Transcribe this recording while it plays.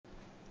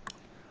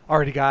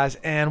Alrighty, guys,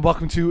 and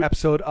welcome to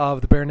episode of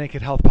the Bare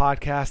Naked Health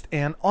Podcast.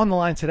 And on the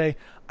line today,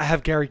 I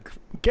have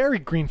Gary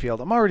Greenfield.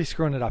 I'm already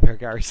screwing it up here,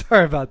 Gary.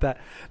 Sorry about that.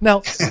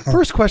 Now,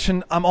 first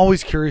question I'm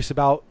always curious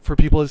about for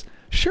people is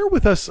share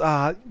with us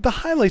the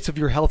highlights of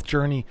your health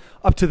journey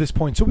up to this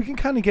point, so we can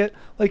kind of get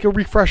like a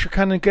refresher,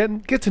 kind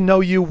of get to know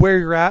you, where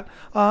you're at,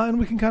 and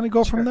we can kind of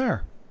go from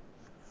there.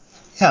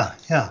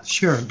 Yeah,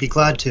 sure. I'd be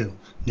glad to,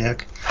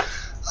 Nick.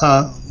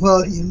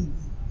 Well,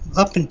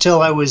 up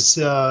until I was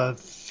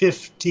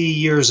 50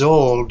 years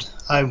old,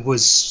 I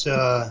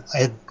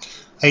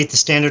ate the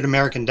standard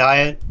American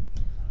diet.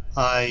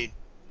 I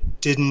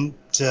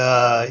didn't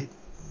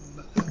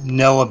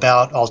know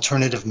about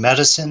alternative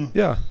medicine.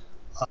 Yeah.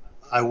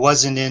 I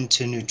wasn't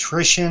into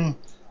nutrition.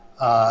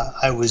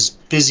 I was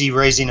busy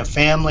raising a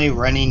family,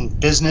 running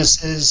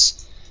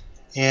businesses,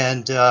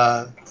 and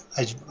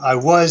I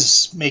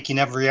was making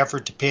every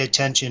effort to pay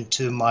attention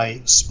to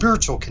my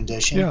spiritual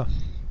condition. Yeah.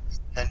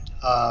 And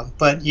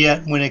but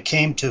yet, when it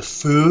came to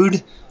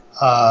food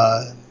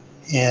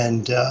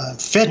and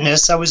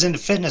fitness, I was into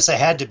fitness. I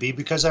had to be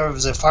because I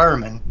was a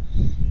fireman,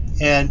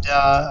 and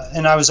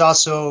I was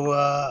also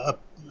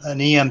an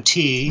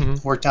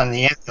EMT, worked on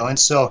the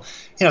ambulance. So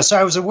so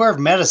I was aware of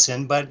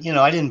medicine, but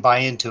I didn't buy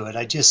into it.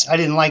 I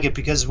didn't like it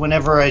because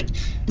whenever I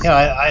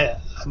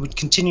would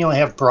continually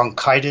have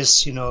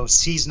bronchitis,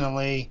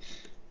 seasonally.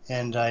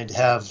 And I'd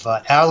have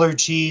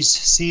allergies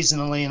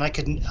seasonally,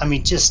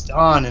 and just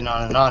on and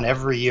on and on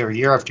every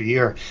year after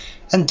year.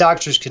 And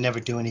doctors could never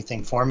do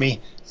anything for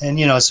me. And,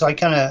 so I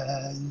kind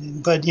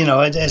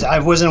of, I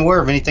wasn't aware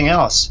of anything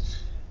else.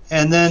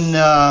 And then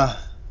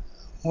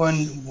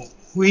when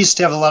we used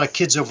to have a lot of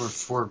kids over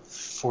for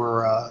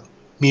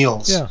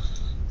meals,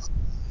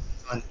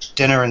 and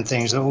dinner and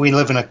things. We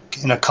live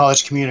in a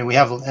college community. We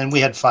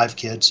had 5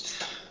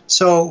 kids.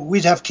 So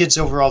we'd have kids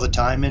over all the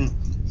time, and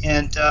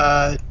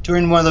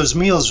during one of those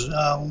meals,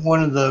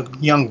 one of the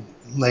young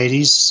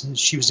ladies,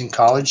 she was in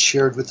college,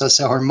 shared with us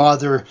how her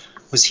mother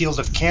was healed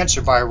of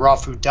cancer by a raw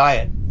food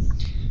diet,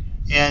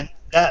 and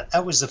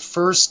that was the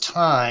first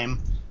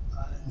time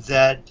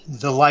that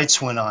the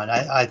lights went on.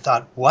 I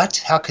thought, what?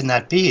 How can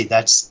that be?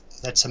 That's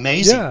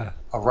amazing. Yeah.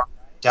 A raw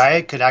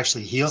diet could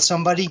actually heal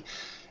somebody.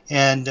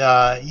 And,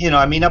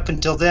 up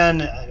until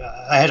then,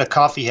 I had a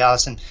coffee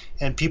house, and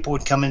people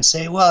would come and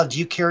say, well, do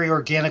you carry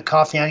organic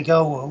coffee? And I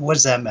go, well, what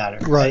does that matter?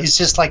 Right. It's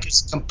just like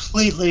it's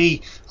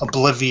completely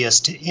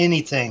oblivious to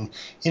anything.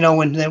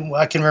 When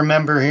I can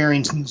remember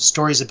hearing some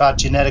stories about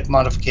genetic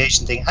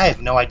modification thing. I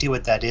have no idea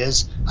what that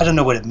is. I don't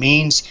know what it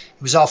means.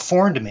 It was all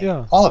foreign to me,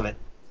 all of it.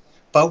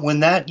 But when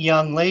that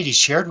young lady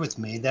shared with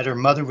me that her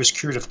mother was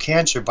cured of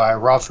cancer by a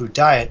raw food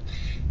diet,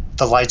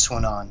 the lights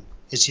went on.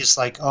 It's just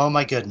like, oh,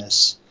 my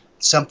goodness.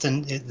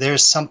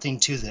 There's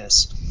something to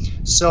this.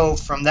 So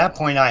from that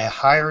point, I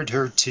hired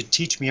her to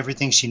teach me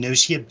everything she knew.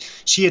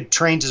 She had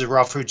trained as a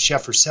raw food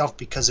chef herself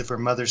because of her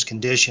mother's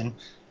condition,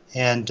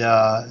 and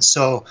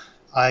so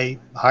I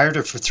hired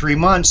her for 3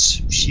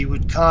 months. She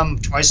would come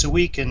twice a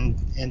week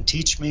and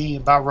teach me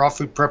about raw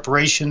food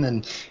preparation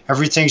and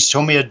everything she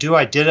told me to do.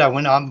 I did it. I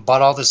went out and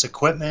bought all this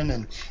equipment,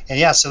 and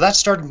so that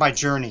started my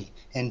journey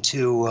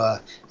into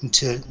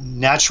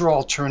natural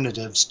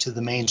alternatives to the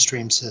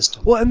mainstream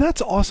system. Well, and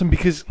that's awesome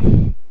because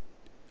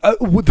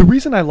the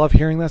reason I love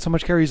hearing that so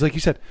much, Gary, is like you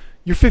said,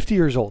 you're 50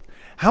 years old.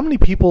 How many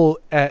people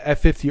at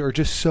 50 are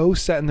just so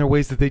set in their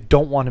ways that they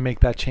don't want to make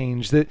that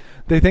change, that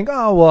they think,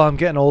 oh, well, I'm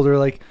getting older,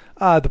 like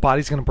the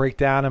body's going to break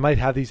down. I might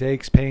have these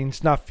aches,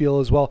 pains, not feel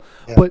as well.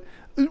 Yeah. But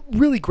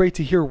really great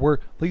to hear where,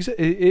 like you said,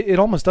 it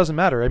almost doesn't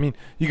matter. I mean,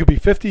 you could be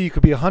 50, you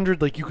could be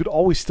 100, like you could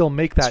always still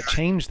make that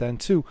change then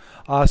too.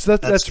 So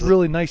that's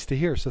really nice to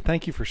hear. So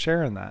thank you for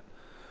sharing that.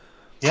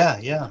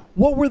 Yeah.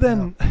 What were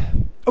then,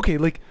 okay,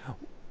 like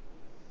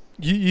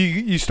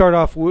you start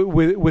off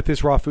with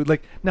this raw food.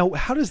 Like now,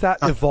 how does that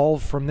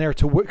evolve from there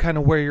to kind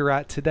of where you're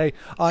at today?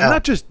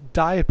 Not just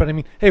diet, but I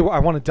mean, hey, I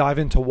want to dive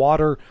into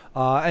water.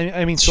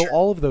 So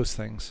all of those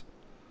things.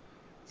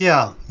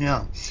 Yeah.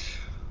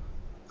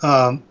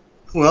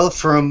 Well,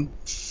 from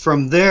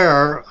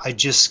there, I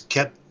just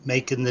kept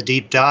making the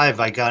deep dive.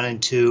 I got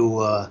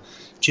into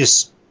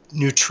just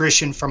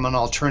nutrition from an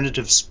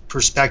alternative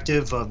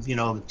perspective of,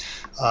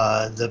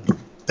 the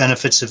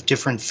benefits of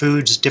different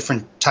foods,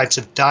 different types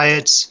of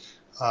diets,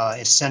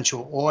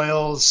 essential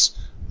oils.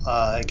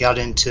 I got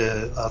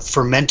into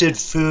fermented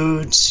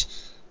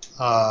foods,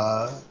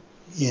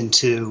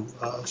 into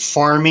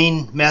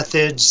farming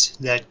methods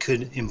that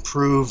could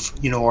improve,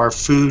 our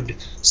food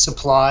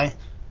supply,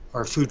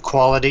 our food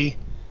quality.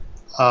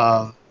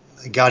 I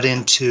got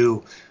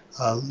into,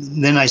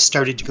 then I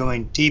started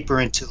going deeper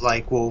into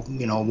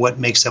what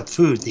makes up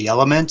food, the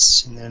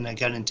elements, and then I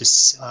got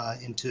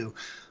into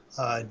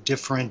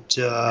different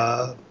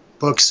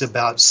books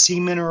about sea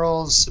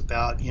minerals,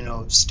 about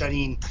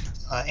studying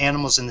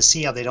animals in the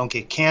sea, how they don't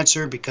get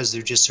cancer because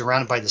they're just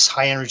surrounded by this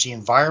high energy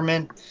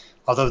environment.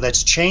 Although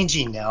that's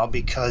changing now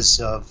because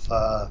of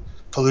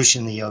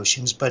pollution in the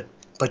oceans, but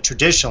but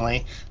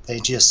traditionally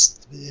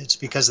it's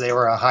because they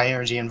were a high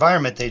energy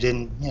environment. They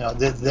didn't,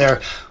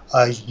 their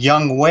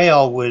young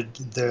whale would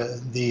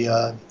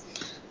the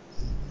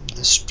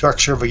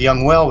structure of a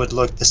young whale would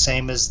look the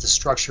same as the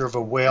structure of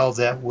a whale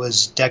that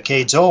was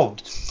decades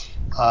old.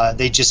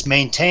 They just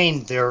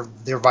maintained their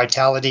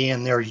vitality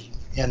and their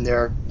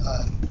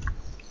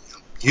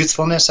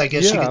youthfulness, I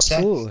guess you could say.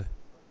 Absolutely.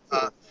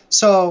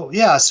 So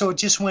it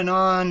just went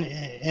on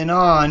and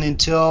on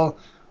until,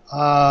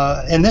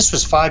 and this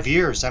was 5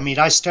 years. I mean,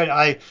 I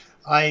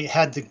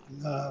had the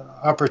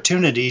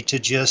opportunity to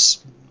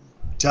just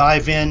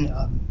dive in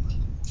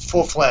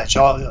full-fledged.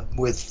 I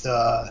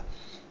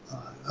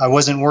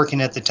wasn't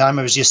working at the time.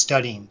 I was just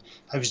studying.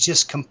 I was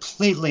just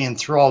completely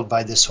enthralled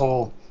by this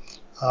whole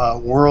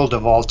world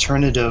of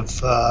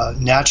alternative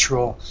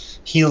natural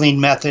healing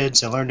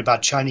methods. I learned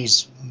about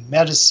Chinese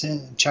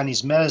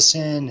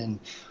medicine, and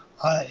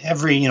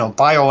every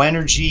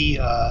bioenergy,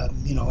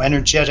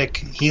 energetic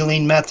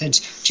healing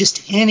methods,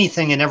 just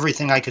anything and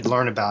everything I could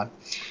learn about.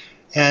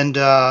 And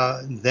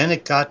then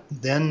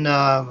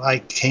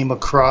I came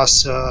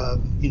across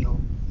the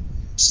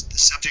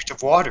subject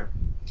of water.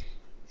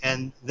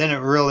 And then it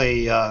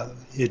really,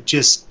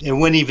 it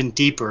went even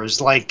deeper. It's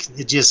like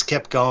it just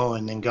kept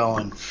going and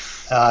going.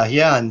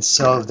 And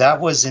so that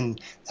was and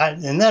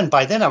then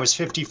by then I was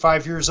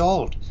 55 years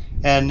old.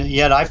 And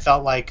yet I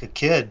felt like a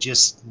kid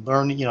just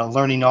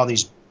learning all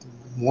these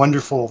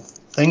wonderful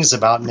things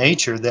about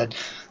nature that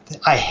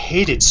I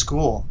hated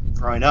school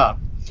growing up,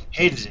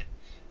 hated it.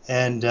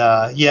 And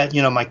yet,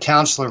 my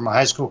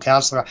high school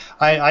counselor,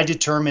 I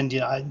determined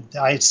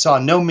I saw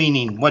no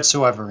meaning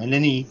whatsoever in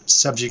any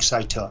subjects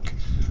I took,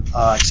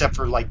 except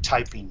for like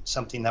typing,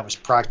 something that was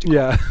practical.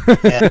 Yeah.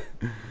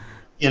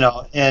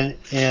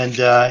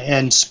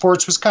 And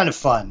sports was kind of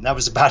fun. That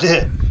was about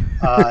it.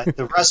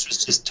 The rest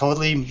was just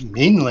totally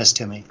meaningless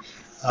to me.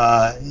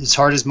 As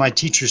hard as my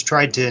teachers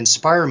tried to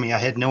inspire me, I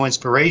had no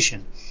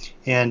inspiration.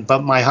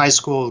 But my high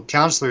school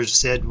counselors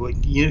said, well,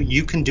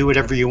 you can do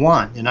whatever you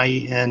want.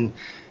 I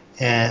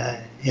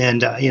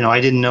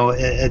didn't know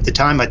at the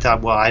time. I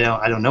thought, well, I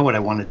don't know what I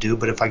want to do,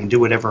 but if I can do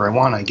whatever I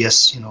want, I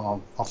guess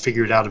I'll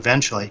figure it out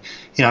eventually.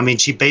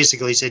 She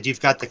basically said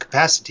you've got the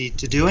capacity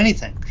to do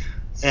anything.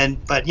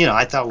 But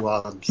I thought,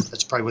 well,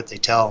 that's probably what they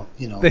tell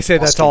They say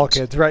that's all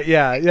kids, right?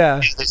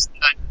 Yeah.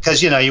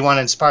 Because you want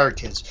to inspire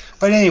kids.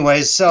 But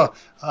anyways,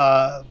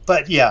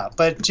 but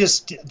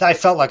just I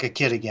felt like a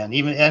kid again.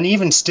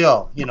 Even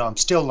still, I'm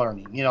still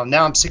learning.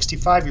 Now I'm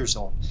 65 years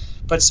old.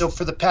 But so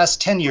for the past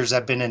 10 years,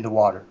 I've been into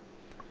water.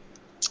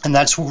 And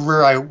that's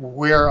where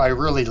I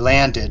really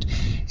landed,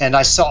 and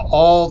I saw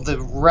all the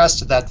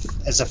rest of that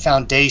as a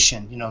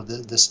foundation.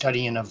 The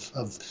studying of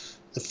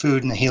the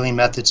food and the healing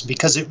methods,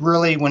 because it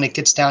really, when it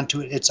gets down to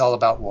it, it's all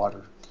about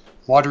water.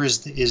 Water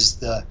is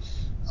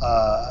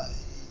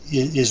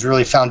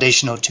really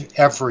foundational to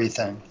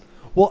everything.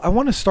 Well, I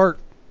want to start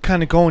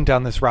kind of going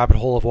down this rabbit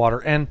hole of water,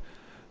 and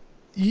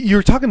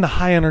you're talking the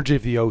high energy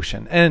of the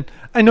ocean, and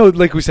I know,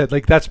 like we said,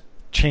 like that's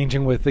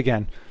changing with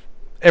again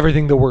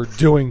everything that we're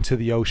doing to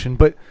the ocean,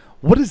 but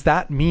what does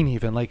that mean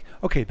even? Like,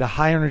 okay, the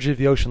high energy of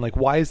the ocean, like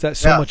why is that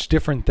so much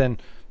different than,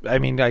 I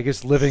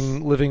guess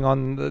living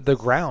on the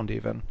ground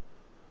even?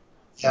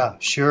 Yeah,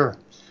 sure.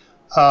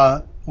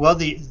 The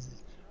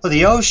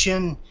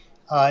ocean,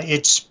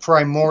 it's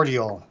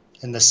primordial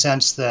in the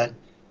sense that,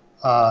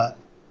 I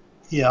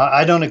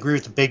don't agree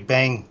with the Big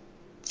Bang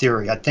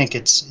theory. I think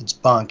it's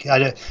bunk.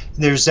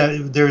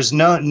 There's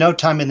no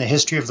time in the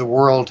history of the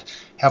world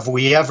have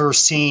we ever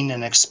seen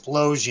an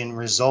explosion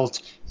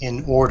result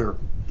in order.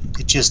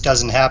 It just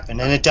doesn't happen,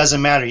 and it doesn't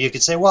matter. You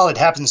could say, well, it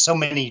happened so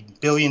many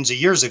billions of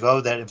years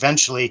ago that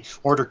eventually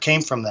order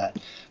came from that.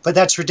 But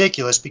that's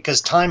ridiculous,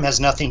 because time has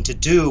nothing to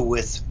do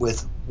with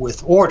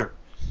order.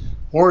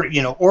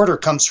 Order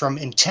comes from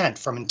intent,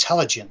 from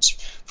intelligence,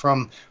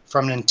 from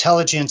an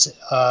intelligence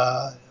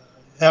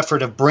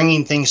effort of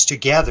bringing things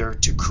together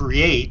to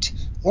create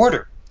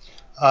order.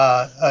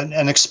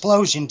 An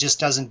explosion just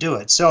doesn't do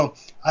it. So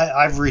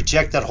I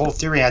reject that whole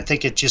theory. I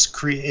think it just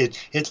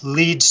it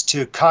leads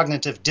to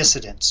cognitive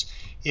dissonance.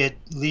 It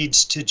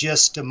leads to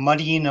just a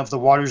muddying of the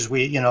waters.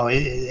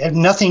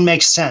 Nothing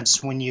makes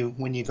sense when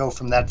you go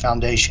from that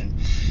foundation.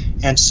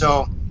 And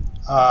so,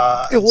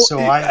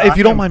 if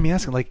you don't mind me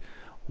asking, like,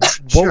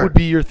 what sure. would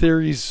be your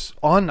theories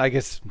on, I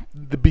guess,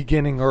 the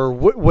beginning or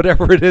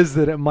whatever it is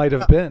that it might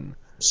have been?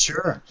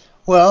 Sure.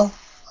 Well,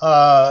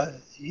 the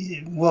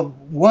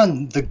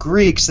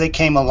Greeks, they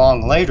came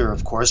along later,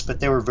 of course, but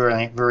they were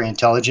very, very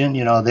intelligent.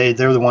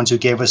 They're the ones who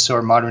gave us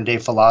our modern day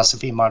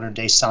philosophy, modern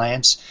day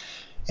science.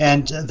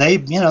 And they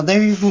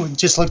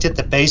just looked at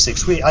the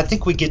basics. I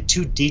think we get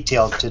too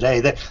detailed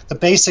today. The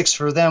basics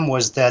for them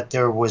was that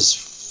there was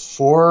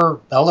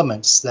 4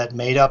 elements that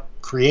made up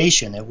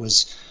creation. It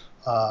was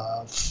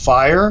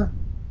fire,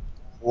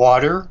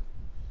 water,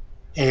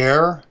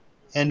 air,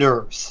 and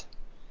earth.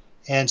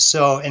 And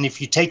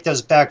if you take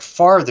those back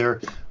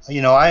farther,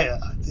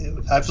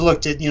 I've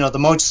looked at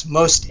the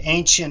most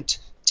ancient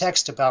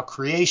text about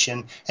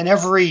creation, and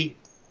every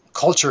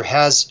culture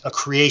has a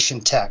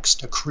creation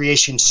text, a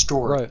creation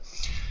story, Right.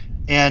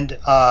 and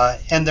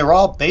they're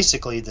all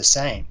basically the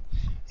same.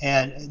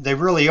 And they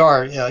really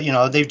are,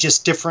 they're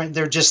just different.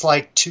 They're just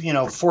like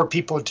four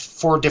people at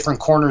four different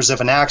corners of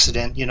an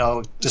accident,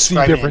 See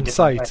describing different it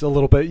sites way. a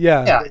little bit.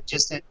 Yeah. Yeah,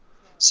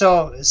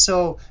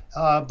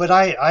 but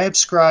I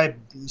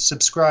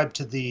subscribe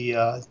to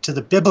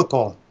the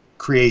biblical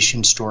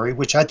creation story,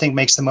 which I think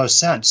makes the most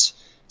sense.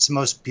 It's the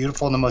most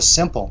beautiful and the most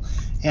simple.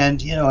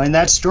 And in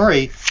that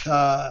story,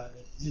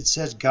 it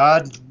says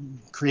God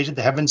created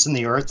the heavens and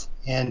the earth,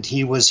 and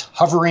He was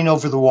hovering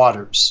over the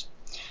waters.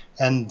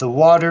 And the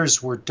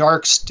waters were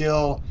dark,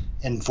 still,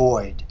 and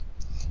void.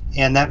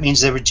 And that means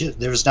there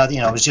was nothing,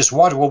 it was just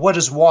water. Well, what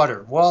is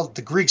water? Well,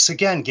 the Greeks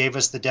again gave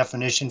us the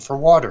definition for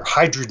water: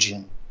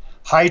 hydrogen.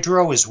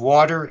 Hydro is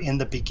water in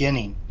the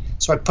beginning.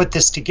 So I put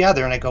this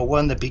together and I go,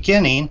 well, in the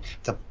beginning,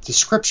 the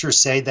scriptures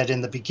say that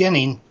in the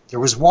beginning there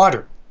was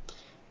water,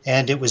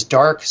 and it was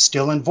dark,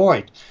 still, and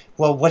void.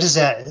 Well, what does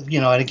that,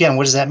 and again,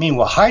 what does that mean?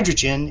 Well,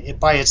 hydrogen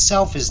by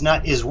itself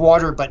is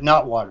water, but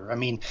not water. I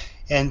mean,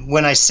 and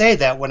when I say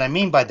that, what I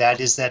mean by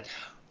that is that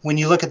when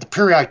you look at the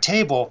periodic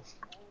table,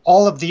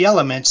 all of the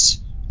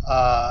elements,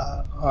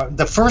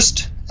 the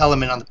first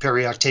element on the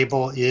periodic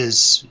table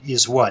is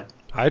what?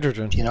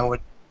 Hydrogen. You know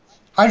what?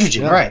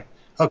 Hydrogen, Yeah. right.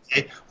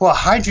 Okay. Well,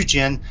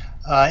 hydrogen,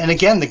 and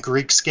again, the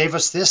Greeks gave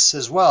us this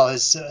as well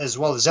as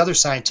other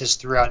scientists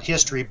throughout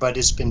history, but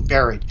it's been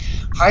buried.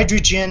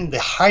 Hydrogen, the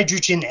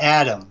hydrogen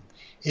atom,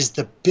 is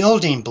the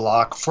building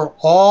block for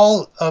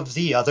all of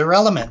the other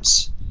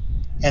elements.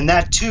 And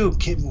that too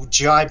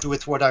jibed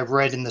with what I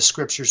read in the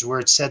scriptures, where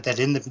it said that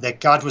that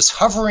God was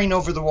hovering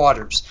over the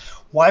waters.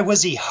 Why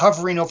was He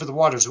hovering over the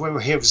waters? Well,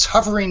 He was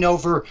hovering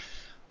over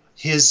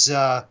his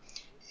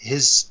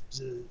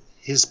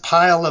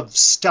pile of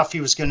stuff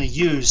He was going to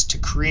use to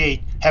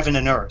create heaven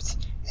and earth,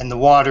 and the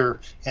water,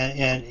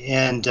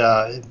 and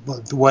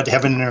what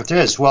heaven and earth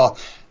is. Well,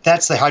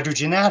 that's the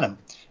hydrogen atom,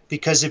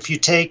 because if you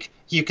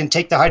can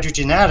take the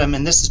hydrogen atom,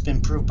 and this has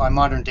been proved by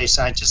modern day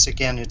scientists.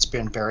 Again, it's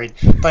been buried,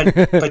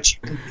 but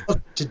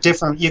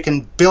you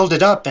can build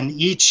it up, and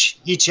each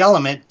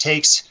element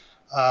takes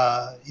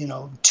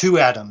 2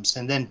 atoms,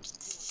 and then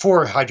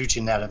 4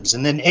 hydrogen atoms,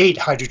 and then 8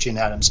 hydrogen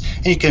atoms,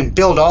 and you can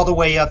build all the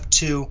way up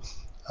to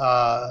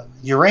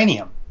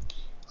uranium,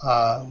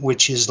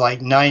 which is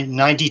like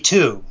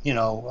 92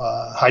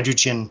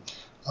 hydrogen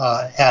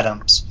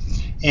atoms,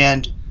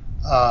 and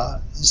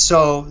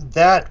so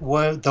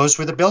those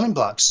were the building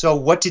blocks. So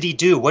what did He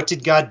do? What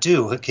did God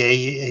do? Okay,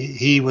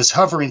 he was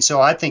hovering.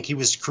 So I think He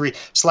was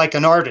it's like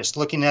an artist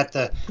looking at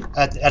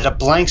a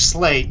blank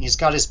slate, and he's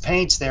got his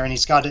paints there, and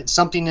he's got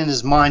something in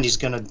his mind he's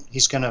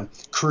gonna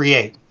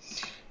create.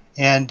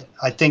 And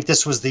I think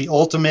this was the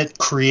ultimate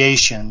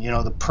creation,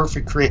 the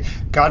perfect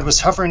God was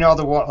hovering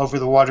over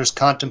the waters,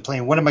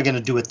 contemplating, what am I going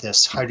to do with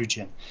this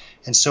hydrogen?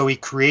 And so He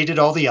created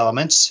all the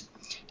elements.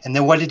 And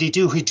then what did He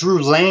do? He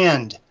drew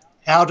land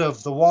out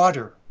of the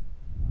water.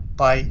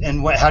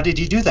 How did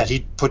He do that?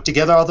 He put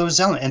together all those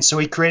elements. And so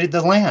He created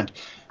the land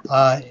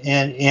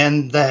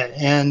and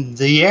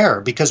the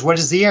air. Because what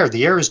is the air?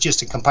 The air is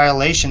just a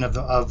compilation of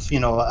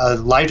a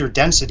lighter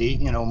density,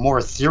 more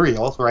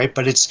ethereal, right?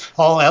 But it's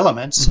all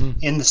elements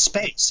in the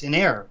space, in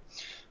air.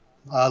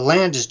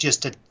 Land is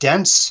just a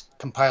dense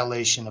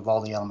compilation of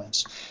all the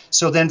elements.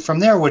 So then from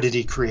there, what did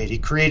He create? He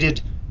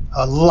created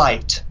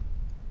light.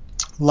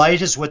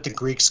 Light is what the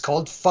Greeks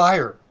called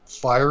fire.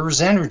 Fire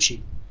is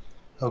energy.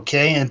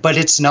 Okay, but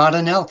it's not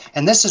an element.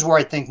 And this is where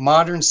I think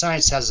modern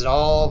science has it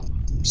all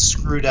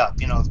screwed up.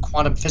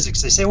 Quantum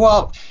physics. They say,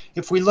 well,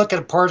 if we look at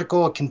a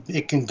particle,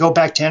 it can go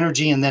back to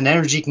energy, and then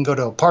energy can go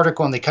to a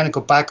particle, and they kind of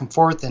go back and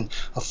forth. And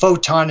a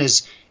photon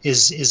is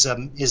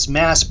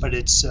mass, but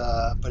it's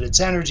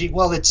energy.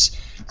 Well, it's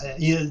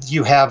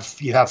you have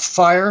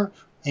fire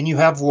and you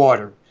have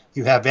water.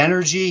 You have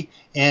energy,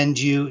 and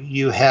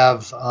you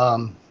have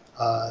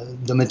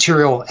the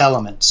material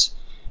elements.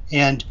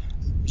 And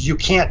you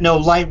can't know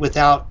light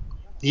without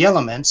the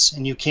elements,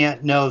 and you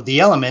can't know the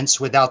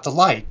elements without the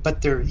light.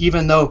 But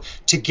even though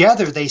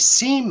together they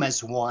seem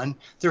as one,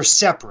 they're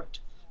separate.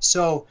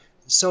 So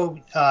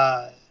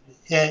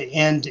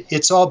and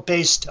it's all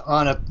based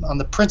on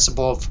the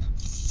principle of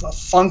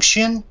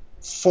function,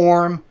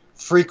 form,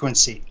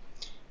 frequency.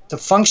 The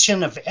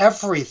function of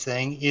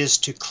everything is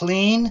to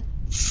clean,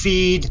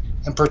 feed,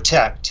 and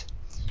protect.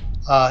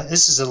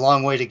 This is a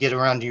long way to get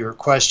around to your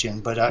question,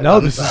 but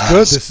this is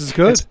good. This is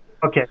good.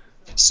 Okay,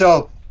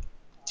 so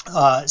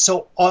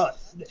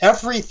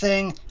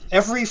everything,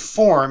 every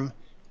form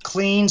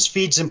cleans,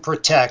 feeds, and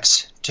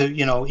protects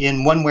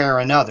in one way or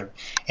another.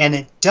 And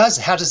it does.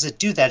 How does it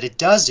do that? It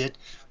does it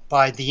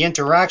by the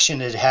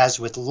interaction it has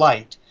with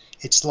light.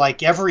 It's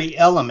like every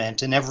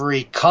element and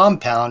every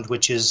compound,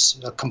 which is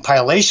a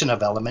compilation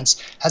of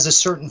elements, has a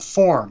certain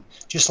form,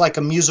 just like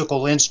a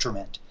musical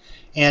instrument.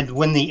 And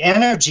when the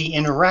energy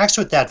interacts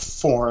with that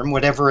form,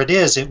 whatever it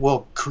is, it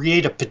will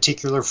create a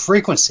particular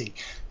frequency.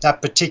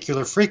 That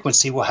particular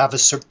frequency will have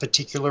a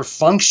particular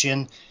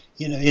function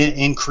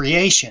in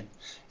creation.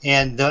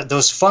 And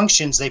those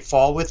functions, they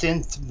fall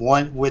within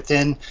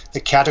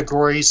the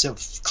categories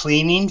of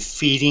cleaning,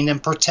 feeding,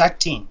 and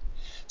protecting.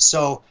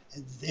 So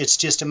it's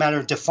just a matter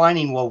of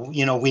defining, well,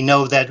 we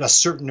know that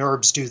certain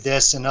herbs do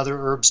this and other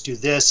herbs do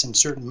this and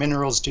certain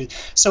minerals do.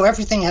 So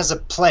everything has a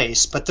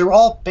place, but they're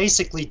all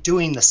basically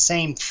doing the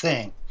same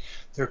thing.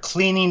 They're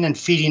cleaning and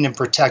feeding and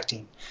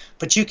protecting.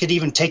 But you could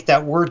even take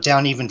that word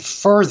down even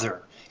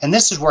further. And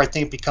this is where I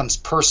think it becomes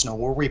personal,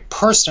 where we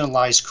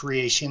personalize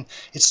creation.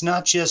 It's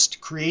not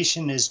just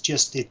creation it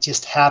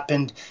just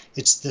happened.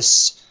 It's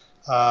this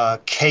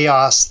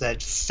chaos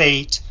that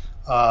fate,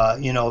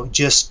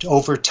 just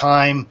over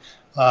time,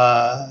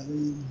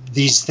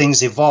 these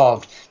things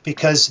evolved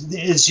because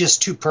it's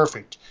just too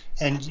perfect.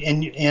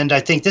 And I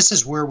think this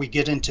is where we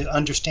get into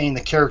understanding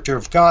the character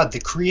of God, the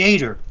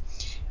Creator,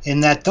 in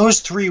that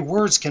those three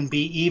words can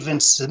be even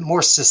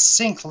more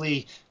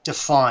succinctly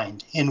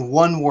defined in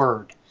one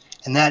word.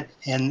 And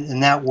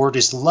that word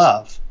is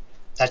love.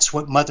 That's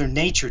what Mother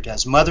Nature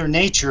does. Mother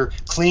Nature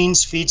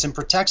cleans, feeds, and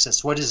protects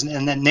us.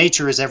 And then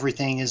nature is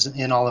everything is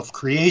in all of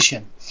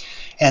creation.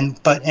 And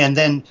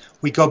then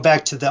we go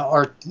back to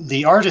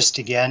the artist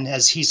again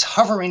as he's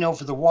hovering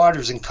over the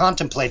waters and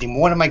contemplating,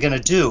 what am I going to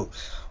do?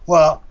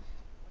 Well,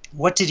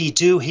 what did he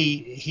do?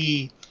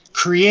 He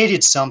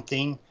created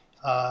something,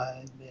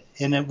 and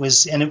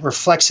it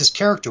reflects his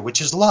character,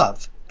 which is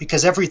love.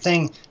 Because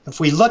everything, if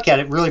we look at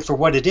it really for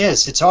what it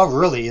is, it's all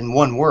really in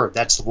one word.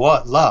 That's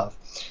what? Love.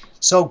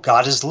 So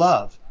God is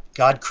love.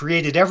 God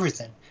created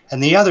everything.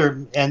 And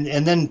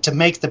then to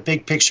make the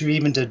big picture,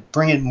 even to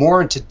bring it more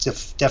into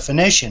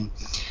definition,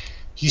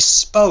 he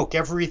spoke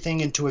everything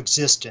into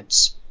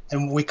existence.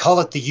 And we call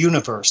it the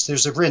universe.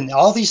 There's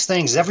all these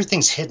things,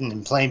 everything's hidden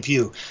in plain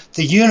view.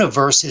 The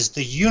universe is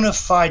the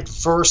unified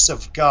verse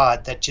of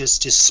God that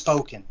just is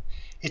spoken.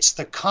 It's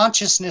the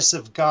consciousness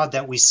of God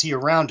that we see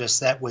around us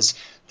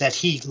that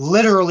he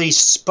literally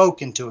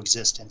spoke into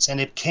existence,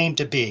 and it came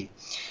to be.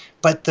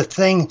 But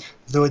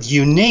the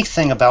unique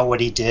thing about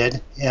what he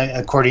did,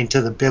 according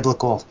to the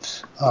biblical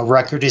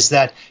record, is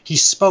that he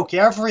spoke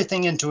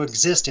everything into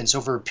existence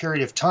over a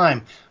period of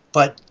time,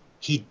 but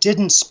he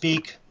didn't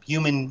speak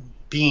human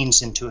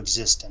beings into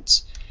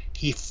existence.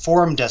 He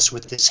formed us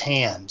with his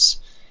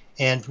hands.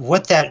 And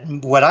what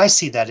I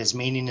see that as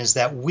meaning is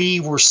that we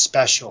were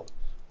special.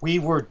 We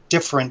were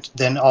different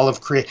than all of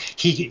creation.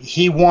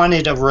 He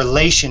wanted a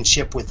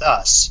relationship with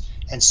us,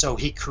 and so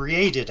he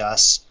created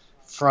us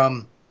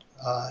from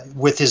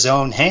with his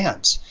own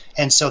hands.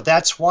 And so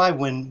that's why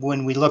when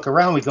we look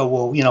around, we go,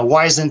 well,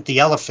 why isn't the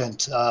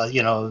elephant,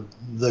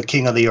 the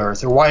king of the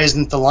earth, or why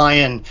isn't the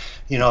lion,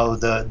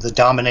 the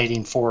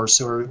dominating force,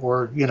 or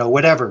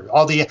whatever.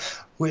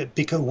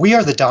 Because we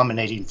are the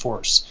dominating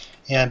force,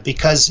 and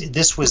because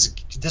this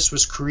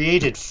was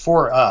created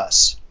for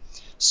us.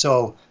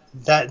 So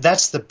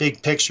that's the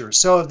big picture.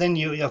 So then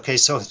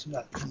so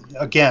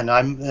again,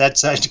 I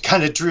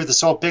kind of drew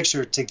this whole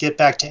picture to get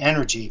back to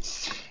energy.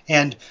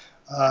 And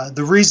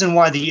the reason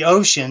why the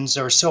oceans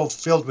are so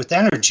filled with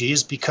energy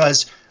is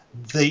because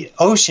the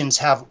oceans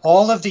have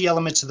all of the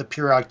elements of the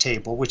periodic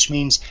table, which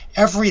means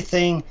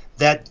everything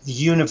that the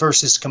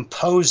universe is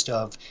composed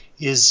of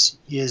is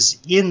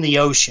in the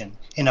ocean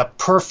in a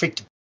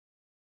perfect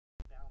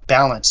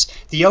balance.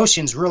 The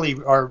oceans really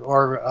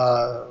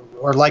are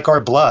like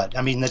our blood.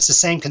 I mean, it's the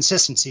same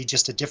consistency,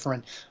 just a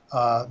different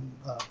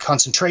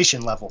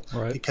concentration level.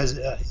 Right. Because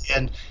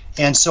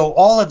and so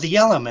all of the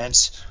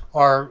elements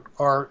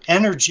are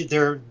energy.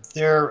 They're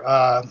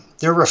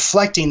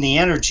reflecting the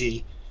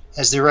energy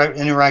as they're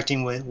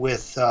interacting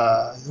with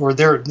or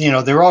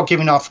they're all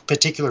giving off a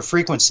particular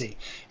frequency,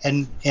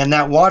 and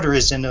that water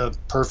is in a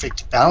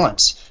perfect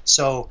balance.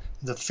 So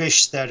the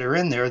fish that are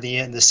in there,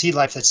 the sea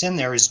life that's in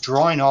there, is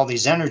drawing all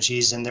these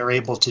energies, and they're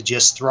able to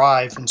just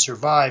thrive and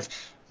survive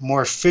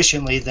more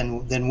efficiently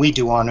than we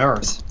do on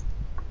Earth.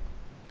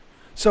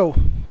 So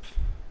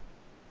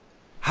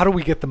how do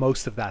we get the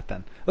most of that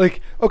then? Like,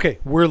 okay,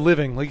 we're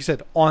living, like you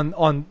said, on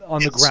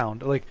the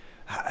ground. Like,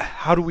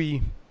 how do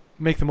we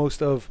make the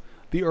most of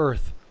the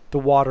earth, the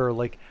water?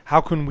 Like, how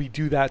can we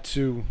do that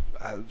to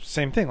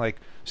same thing, like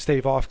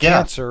stave off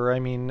cancer? I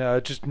mean,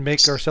 just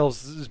make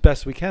ourselves as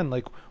best we can.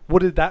 Like,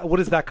 what does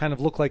that kind of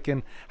look like,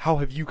 and how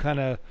have you kind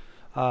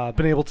of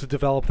been able to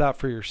develop that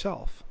for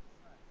yourself?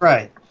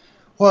 Right.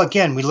 Well,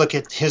 again, we look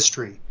at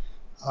history.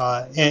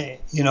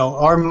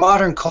 Our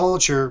modern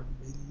culture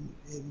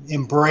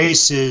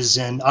embraces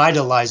and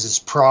idolizes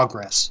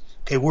progress.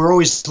 Okay, we're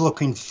always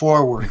looking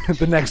forward.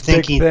 The next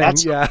thinking, big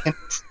thing, yeah.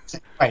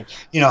 Right.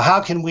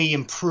 How can we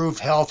improve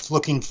health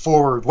looking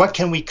forward? What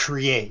can we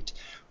create?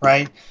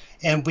 Right.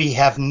 And we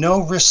have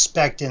no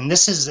respect, and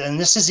this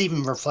is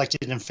even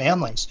reflected in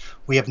families.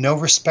 We have no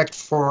respect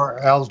for our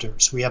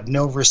elders. We have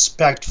no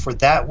respect for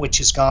that which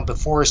has gone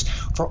before us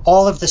for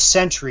all of the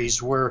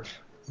centuries where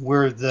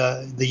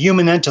the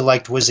human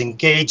intellect was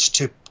engaged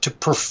to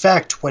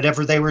perfect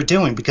whatever they were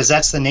doing, because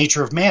that's the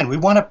nature of man. We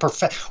want to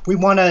perfect. We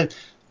want to,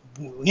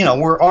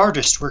 we're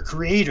artists. We're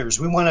creators.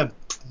 We want to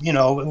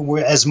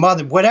as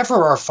mother,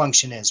 whatever our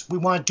function is, we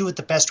want to do it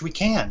the best we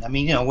can. I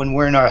mean, when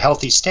we're in our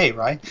healthy state,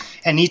 right?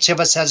 And each of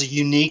us has a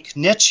unique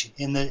niche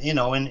in the,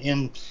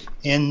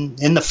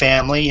 in the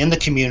family, in the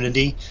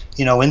community,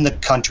 in the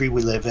country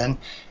we live in.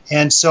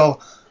 And so,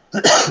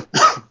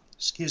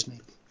 excuse me,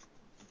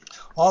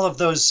 all of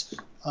those,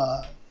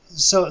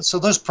 so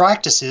those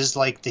practices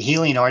like the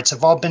healing arts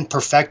have all been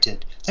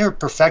perfected. They were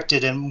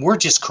perfected, and we're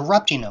just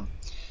corrupting them.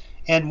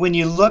 And when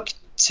you look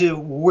to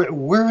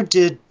where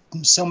did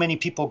so many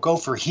people go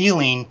for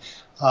healing,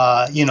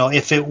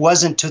 if it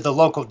wasn't to the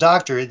local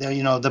doctor,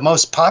 the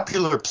most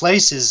popular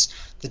places,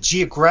 the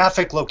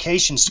geographic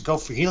locations to go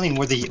for healing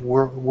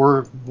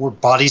were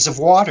bodies of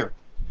water.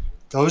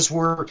 Those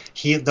were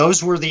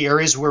the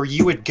areas where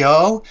you would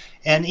go,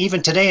 and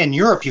even today in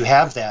Europe you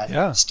have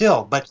that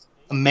still. But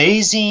an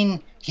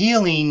amazing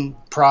healing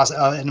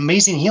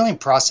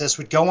process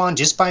would go on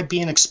just by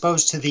being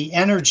exposed to the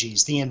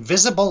energies, the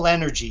invisible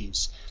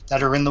energies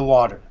that are in the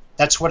water.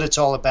 That's what it's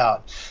all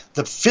about.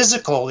 The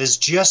physical is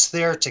just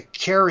there to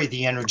carry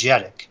the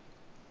energetic.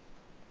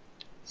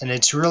 And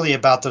it's really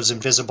about those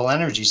invisible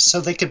energies.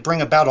 So they could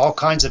bring about all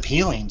kinds of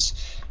healings.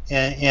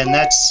 And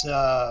that's,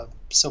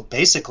 so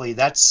basically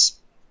that's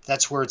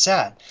where it's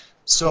at.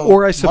 So,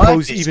 or I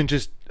suppose even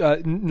just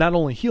not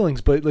only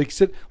healings, but like you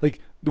said, like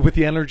with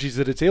the energies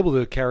that it's able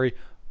to carry,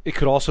 it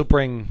could also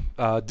bring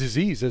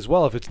disease as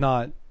well if it's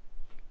not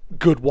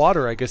good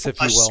water, I guess,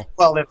 if you will.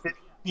 Well,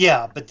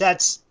 but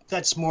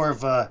that's more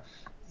of a,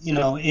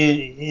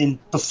 in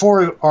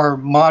before our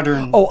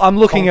modern. Oh, I'm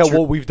looking culture. at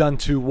what we've done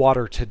to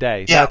water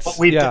today. Yeah,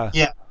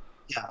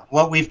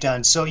 what we've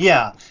done. So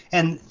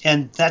and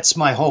that's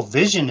my whole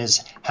vision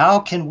is how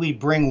can we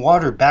bring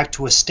water back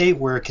to a state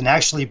where it can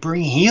actually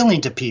bring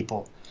healing to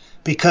people,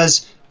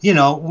 because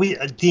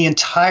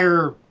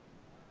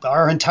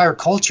our entire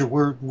culture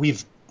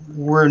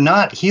we're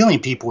not healing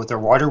people with our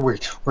water.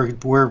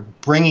 We're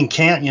bringing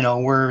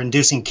we're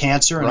inducing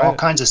cancer and all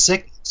kinds of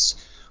sickness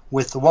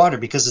with the water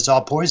because it's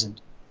all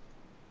poisoned.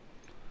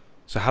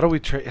 So how do we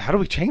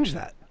change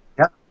that?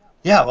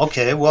 Yeah.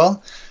 Okay.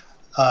 Well,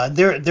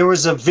 there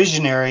was a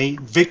visionary,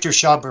 Victor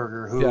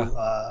Schauberger, who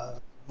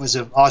was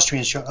an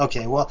Austrian.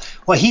 Okay. Well,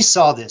 he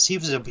saw this. He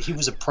was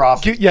a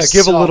prophet.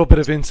 Give a little bit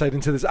of insight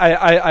into this.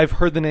 I've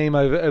heard the name.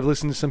 I've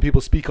listened to some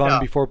people speak on it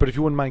before, but if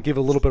you wouldn't mind, give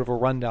a little bit of a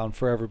rundown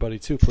for everybody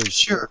too, please.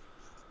 Sure.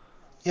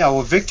 Yeah.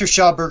 Well, Victor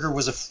Schauberger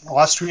was an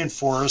Austrian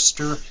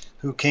forester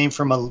who came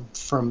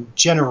from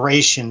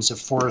generations of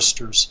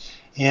foresters,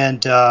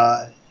 and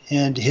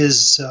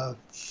his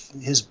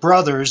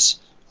brothers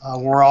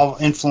were all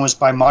influenced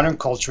by modern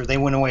culture. They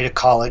went away to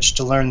college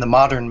to learn the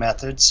modern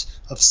methods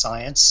of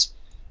science,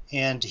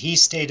 and he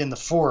stayed in the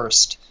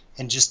forest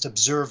and just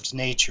observed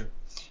nature.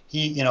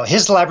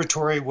 His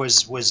laboratory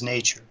was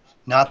nature,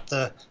 not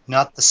the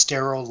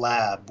sterile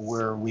lab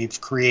where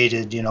we've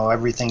created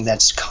everything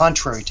that's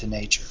contrary to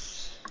nature.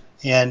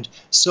 And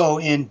so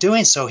in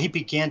doing so, he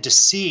began to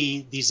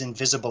see these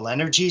invisible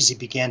energies. He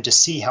began to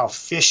see how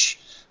fish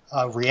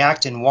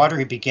react in water.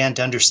 He began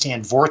to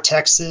understand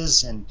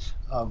vortexes and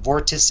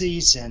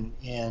vortices and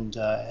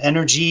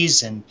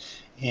energies and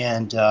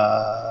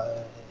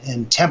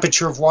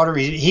temperature of water.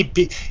 He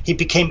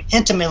became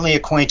intimately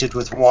acquainted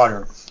with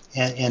water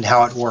and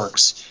how it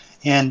works.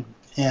 And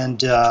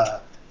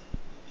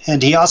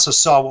he also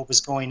saw what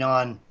was going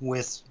on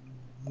with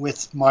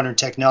modern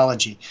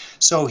technology.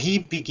 So he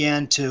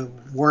began to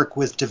work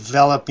with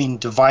developing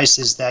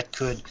devices that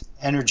could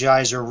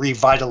energize or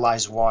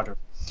revitalize water.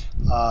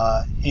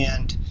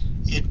 And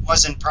it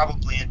wasn't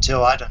probably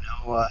until,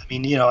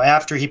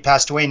 after he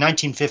passed away in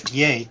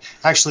 1958,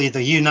 actually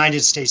the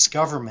United States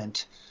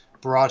government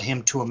brought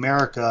him to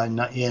America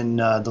in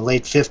the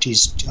late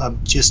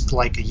 50s, just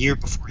like a year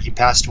before he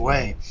passed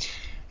away.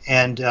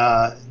 And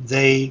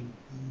they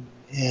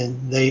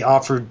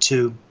offered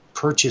to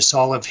purchase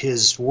all of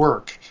his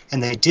work,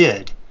 and they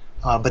did,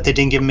 but they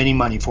didn't give him any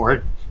money for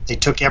it. They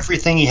took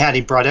everything he had.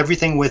 He brought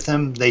everything with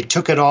him. They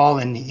took it all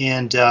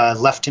and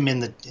left him in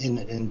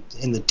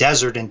the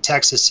desert in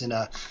Texas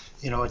at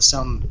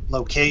some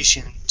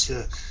location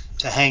to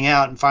hang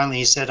out. And finally,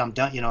 he said, "I'm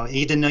done."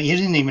 He didn't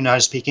even know how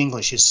to speak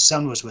English. His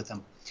son was with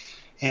him,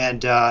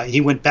 and he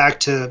went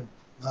back to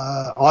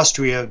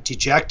Austria,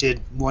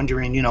 dejected,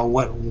 wondering,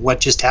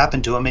 what just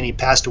happened to him, and he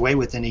passed away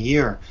within a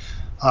year.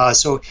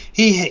 So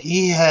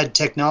he had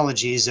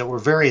technologies that were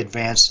very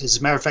advanced. As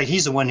a matter of fact,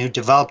 he's the one who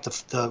developed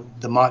the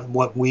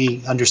what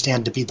we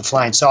understand to be the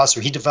flying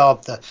saucer. He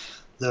developed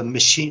the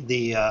machine,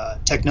 the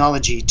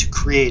technology to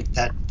create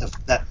that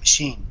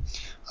machine.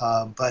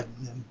 But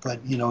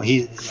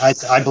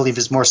I believe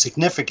his more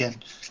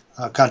significant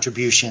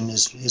contribution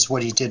is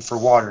what he did for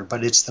water.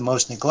 But it's the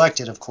most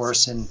neglected, of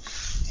course, and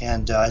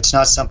it's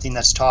not something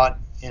that's taught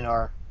in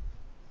our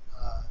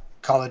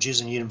colleges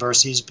and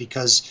universities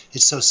because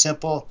it's so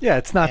simple. Yeah,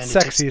 it's not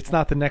sexy. It's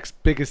not the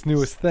next biggest,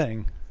 newest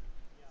thing.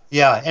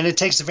 Yeah, and it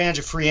takes advantage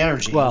of free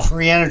energy. Well,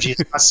 free energy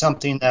is not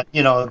something that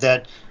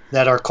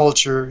that our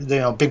culture,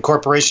 big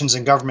corporations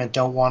and government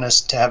don't want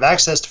us to have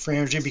access to free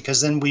energy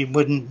because then we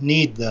wouldn't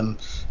need them,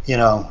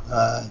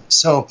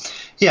 So,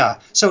 yeah.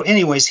 So,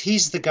 anyways,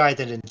 he's the guy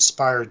that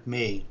inspired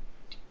me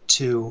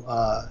to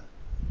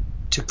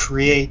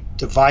create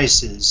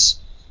devices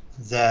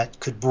that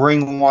could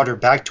bring water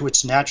back to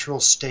its natural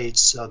state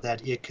so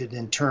that it could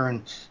in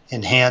turn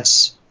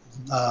enhance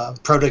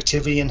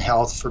productivity and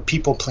health for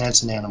people,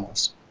 plants, and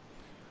animals.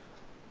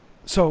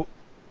 So,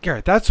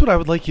 Garrett, that's what I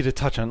would like you to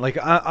touch on. Like,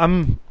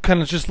 I'm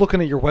kind of just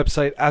looking at your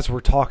website as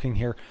we're talking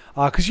here,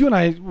 because you and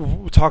I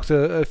talked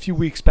a few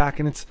weeks back,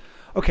 and it's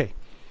okay.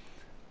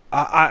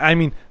 I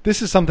mean,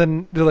 this is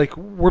something that, like,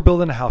 we're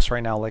building a house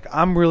right now. Like,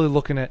 I'm really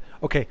looking at,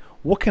 okay,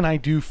 what can I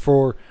do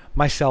for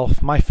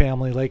myself, my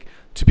family, like,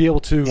 to be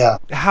able to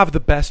have the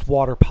best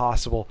water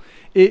possible.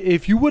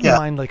 If you wouldn't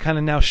mind, like, kind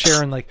of now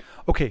sharing, like,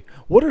 okay,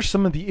 what are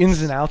some of the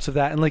ins and outs of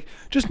that, and like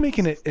just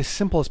making it as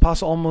simple as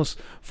possible, almost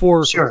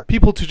for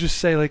people to just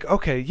say, like,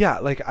 okay, yeah,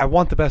 like I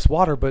want the best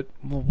water, but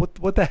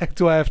what the heck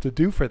do I have to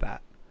do for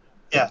that?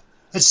 Yeah,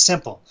 it's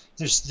simple.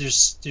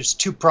 There's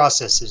two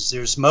processes.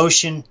 There's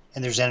motion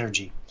and there's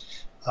energy.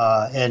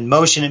 And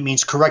motion, it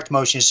means correct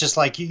motion. It's just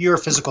like you're a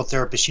physical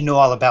therapist. You know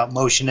all about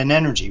motion and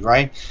energy,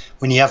 right?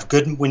 When you have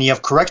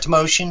correct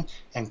motion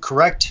and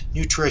correct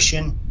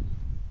nutrition,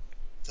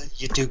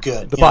 you do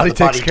good. The body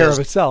takes care of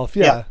itself.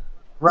 Yeah.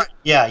 Right.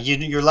 Yeah.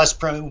 You're less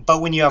prone. But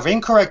when you have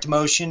incorrect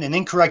motion and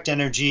incorrect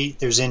energy,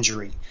 there's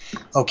injury.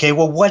 Okay.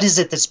 Well, what is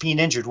it that's being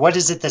injured? What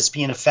is it that's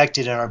being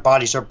affected in our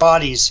bodies? Our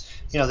bodies,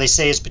 they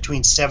say it's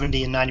between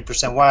 70 and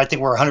 90% water. I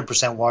think we're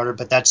 100% water,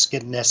 but that's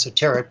getting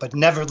esoteric. But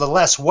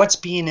nevertheless, what's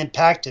being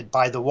impacted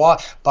by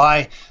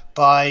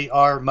by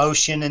our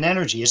motion and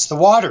energy? It's the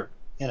water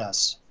in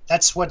us.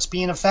 That's what's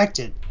being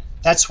affected.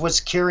 That's what's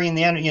carrying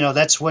the energy.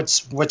 That's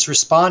what's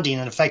responding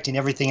and affecting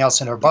everything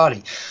else in our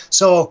body.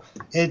 So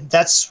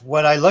that's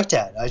what I looked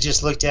at. I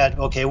just looked at,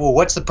 okay, well,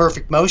 what's the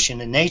perfect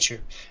motion in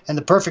nature? And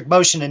the perfect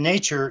motion in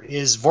nature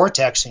is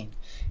vortexing,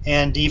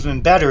 and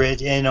even better,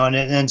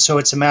 and so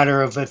it's a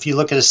matter of, if you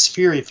look at a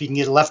sphere, if you can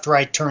get left,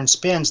 right turn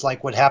spins,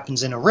 like what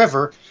happens in a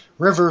river.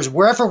 Rivers,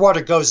 wherever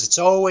water goes, it's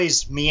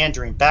always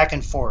meandering back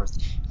and forth.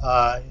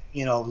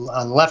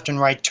 On left and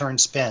right turn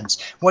spins.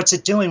 What's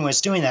it doing when it's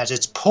doing that?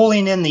 It's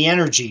pulling in the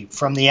energy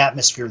from the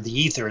atmosphere, the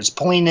ether. It's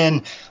pulling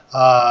in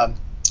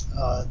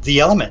the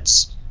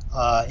elements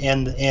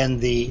and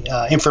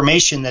the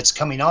information that's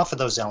coming off of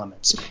those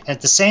elements. And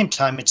at the same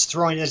time, it's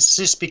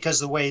just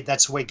because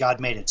that's the way God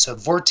made it. So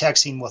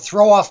vortexing will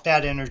throw off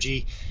bad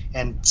energy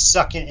and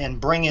suck in and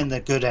bring in the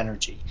good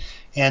energy.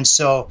 And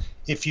so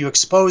if you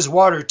expose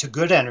water to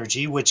good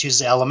energy, which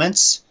is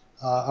elements,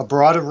 a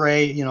broad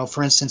array,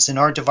 for instance, in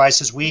our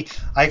devices,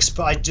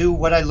 I do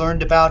what I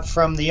learned about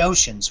from the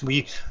oceans.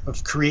 We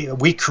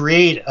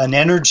create an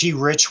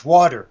energy-rich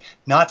water,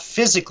 not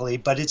physically,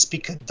 but it's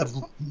because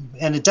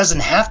and it doesn't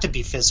have to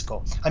be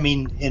physical. I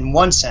mean, in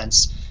one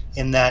sense,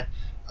 in that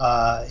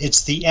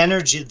it's the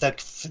energy,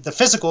 the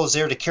physical is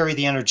there to carry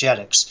the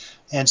energetics.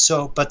 And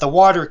so, but the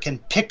water can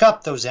pick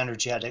up those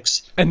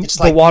energetics. And it's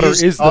the water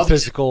is the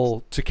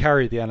physical to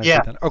carry the energy.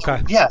 Yeah. Then.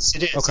 Okay. Yes,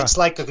 it is. Okay.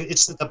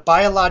 It's the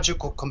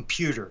biological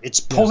computer.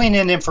 It's pulling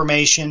in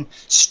information,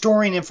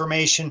 storing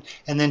information,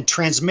 and then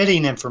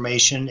transmitting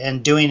information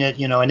and doing it,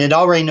 and it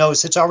already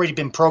knows, it's already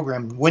been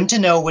programmed when to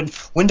know,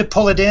 when to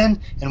pull it in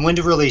and when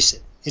to release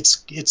it.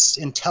 It's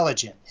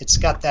intelligent. It's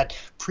got that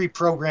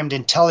pre-programmed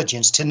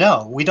intelligence to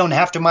know. We don't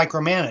have to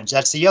micromanage.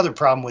 That's the other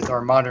problem with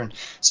our modern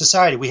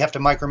society. We have to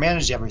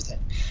micromanage everything.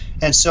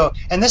 And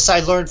this I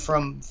learned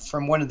from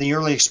one of the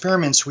early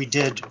experiments we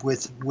did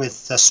with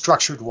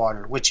structured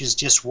water, which is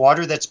just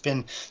water that's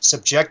been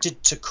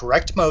subjected to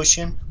correct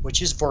motion,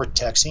 which is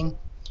vortexing,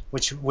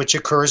 which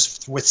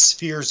occurs with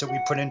spheres that we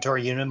put into our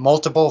unit,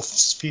 multiple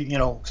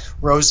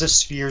rows of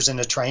spheres in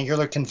a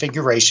triangular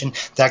configuration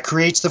that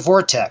creates the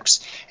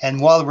vortex.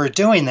 And while we're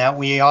doing that,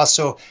 we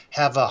also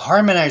have a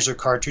harmonizer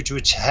cartridge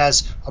which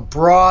has a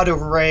broad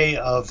array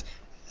of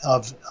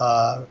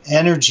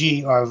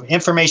energy or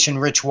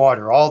information-rich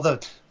water, all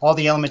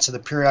the elements of the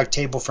periodic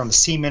table, from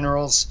sea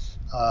minerals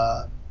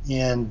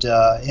and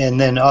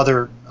then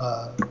other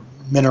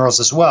minerals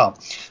as well.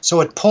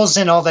 So it pulls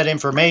in all that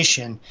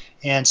information,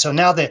 and so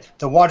now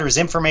the water is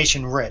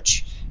information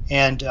rich.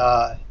 And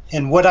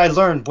what I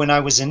learned when I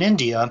was in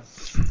India,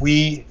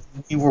 we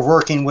were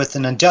working with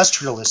an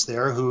industrialist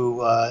there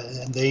who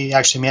they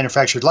actually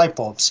manufactured light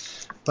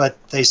bulbs, but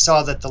they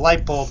saw that the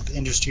light bulb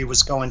industry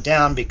was going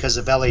down because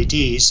of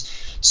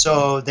LEDs,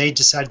 so they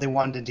decided they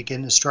wanted to get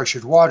into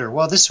structured water.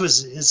 Well, this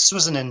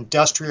was an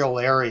industrial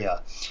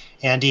area,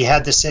 and he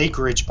had this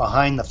acreage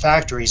behind the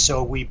factory,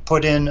 so we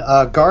put in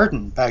a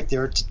garden back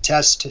there to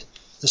test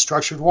the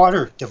structured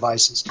water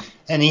devices.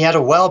 And he had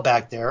a well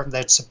back there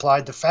that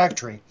supplied the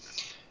factory.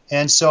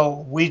 And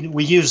so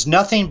we used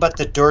nothing but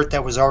the dirt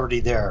that was already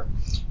there.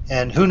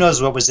 And who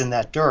knows what was in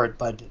that dirt,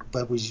 but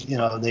we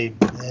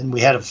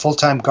had a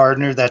full-time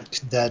gardener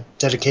that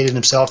dedicated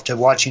himself to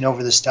watching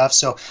over the stuff.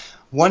 So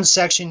one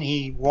section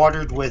he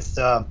watered with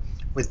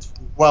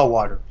well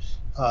water.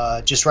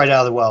 just right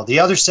out of the well. The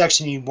other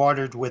section he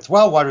watered with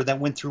well water that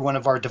went through one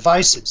of our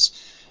devices.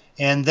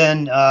 And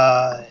then,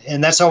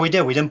 and that's all we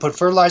did. We didn't put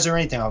fertilizer or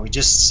anything on. We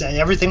just,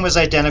 everything was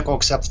identical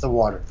except for the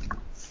water.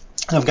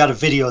 And I've got a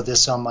video of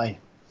this on my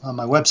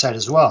website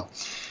as well.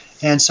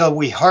 And so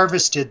we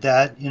harvested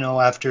that,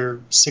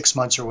 after 6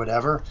 months or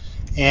whatever.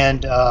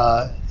 And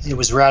it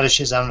was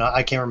radishes. I don't know.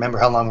 I can't remember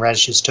how long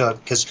radishes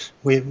took because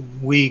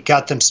we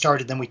got them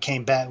started. Then we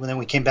came back. Then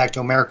we came back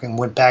to America and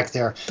went back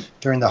there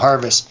during the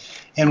harvest.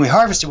 And we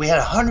harvested. We had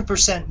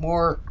 100%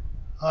 more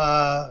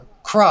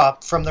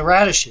crop from the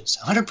radishes,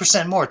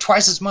 100% more,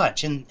 twice as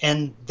much.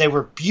 And they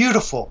were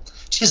beautiful,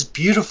 just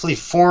beautifully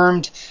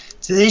formed.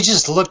 They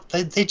just looked.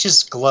 They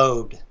just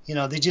glowed.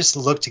 They just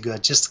looked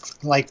good.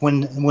 Just like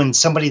when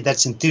somebody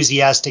that's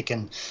enthusiastic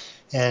and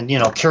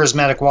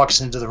charismatic walks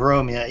into the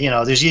room,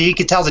 you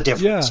can tell the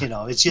difference.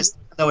 Yeah. It's just,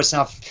 though it's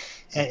not,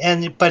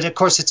 but of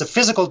course it's a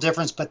physical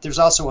difference, but there's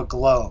also a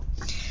glow.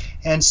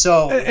 And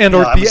so, or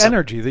the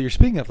energy that you're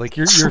speaking of, like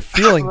you're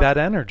feeling that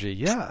energy.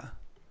 Yeah.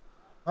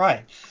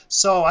 Right.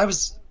 So I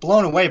was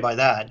blown away by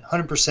that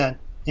 100%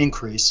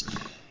 increase.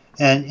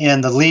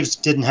 And the leaves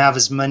didn't have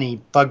as many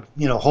bug,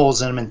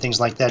 holes in them and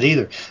things like that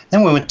either.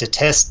 Then we went to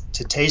taste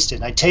it.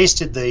 And I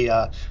tasted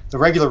the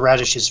regular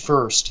radishes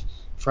first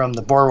from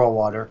the borewell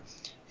water,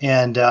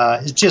 and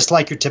it's just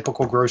like your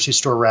typical grocery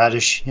store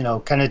radish,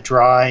 kind of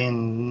dry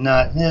and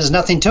there's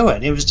nothing to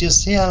it. It was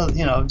just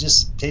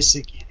just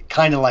tasted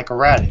kind of like a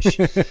radish.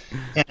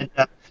 And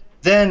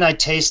then I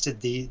tasted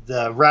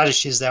the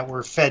radishes that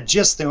were fed.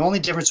 Just the only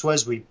difference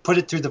was we put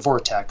it through the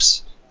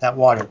vortex, that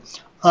water.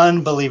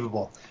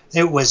 Unbelievable.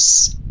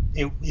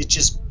 It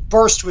just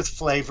burst with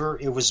flavor.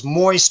 It was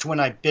moist when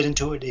I bit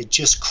into it. It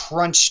just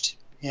crunched,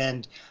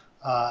 and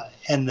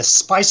the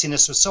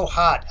spiciness was so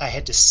hot I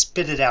had to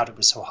spit it out. It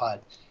was so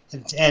hot,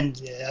 and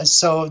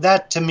so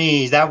that to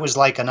me that was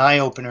like an eye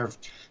opener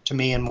to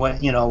me, and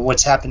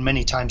what's happened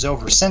many times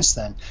over since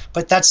then.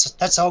 But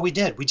that's all we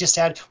did. We just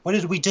what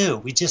did we do?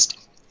 We just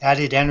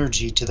added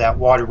energy to that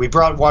water. We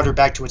brought water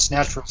back to its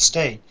natural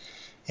state.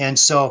 And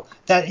so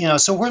that,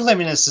 so we're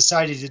living in a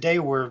society today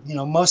where,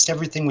 most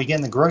everything we get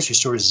in the grocery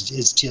store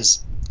is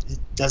just, it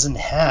doesn't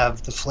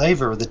have the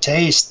flavor, the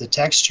taste, the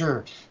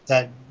texture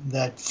that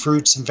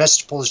fruits and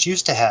vegetables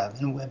used to have.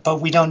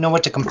 But we don't know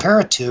what to compare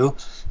it to.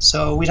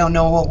 So we don't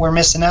know what we're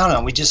missing out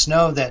on. We just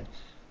know that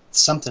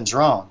something's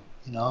wrong,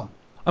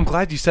 I'm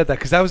glad you said that,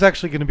 because that was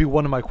actually going to be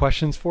one of my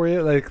questions for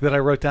you, like that I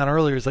wrote down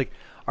earlier. Is like,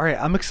 all right,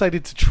 I'm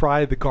excited to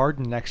try the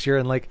garden next year,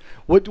 and like,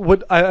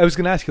 what I was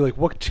going to ask you, like,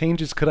 what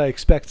changes could I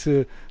expect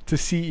to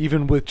see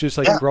even with just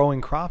like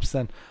growing crops?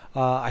 Then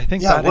I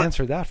think that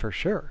answered that for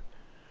sure.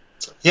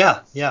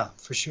 Yeah,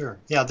 for sure.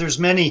 Yeah, there's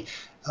many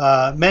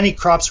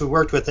crops we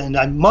worked with,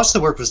 and most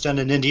of the work was done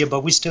in India,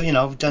 but we still,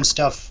 we've done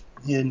stuff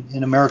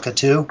in America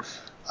too,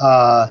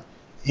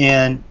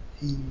 and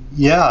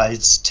yeah,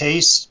 it's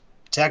taste,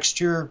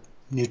 texture,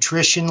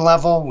 nutrition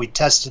level. We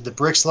tested the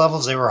Brix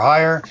levels; they were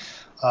higher.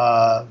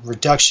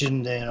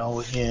 Reduction,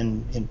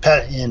 in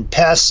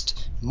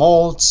pest,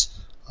 molds,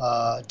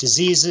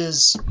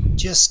 diseases,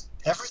 just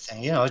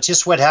everything. It's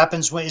just what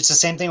happens. It's the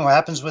same thing what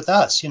happens with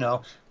us.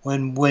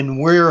 When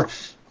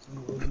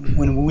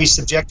we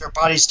subject our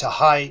bodies to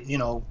high,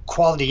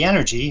 quality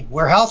energy,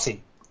 we're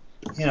healthy.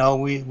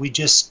 We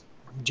just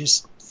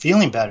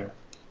feeling better.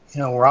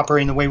 We're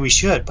operating the way we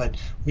should, but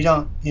we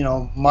don't.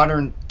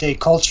 Modern day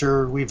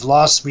culture, we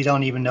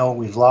don't even know what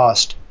we've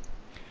lost,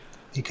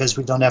 because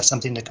we don't have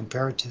something to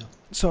compare it to.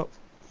 So,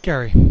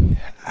 Gary,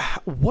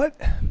 what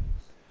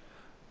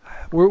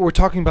we're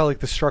talking about, like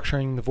the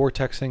structuring, the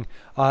vortexing,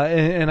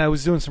 and I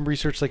was doing some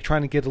research, like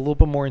trying to get a little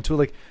bit more into it.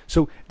 Like,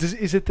 so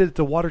is it that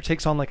the water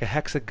takes on like a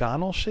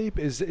hexagonal shape?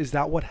 Is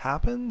that what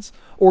happens,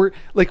 or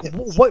like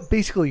what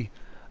basically,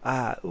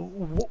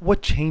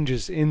 what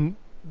changes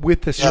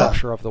with the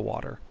structure of the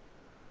water?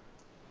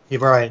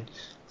 You're right.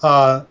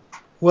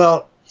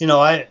 Well,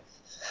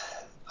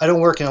 I don't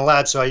work in a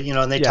lab, so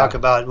and they talk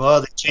about,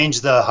 they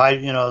change the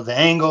height, the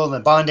angle, the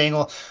bond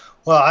angle.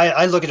 Well,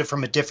 I look at it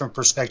from a different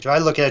perspective. I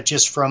look at it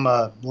just from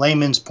a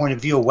layman's point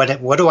of view.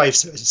 What do I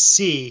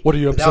see? What are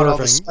you without observing? All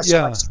the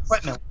specialized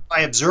equipment? What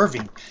am I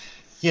observing?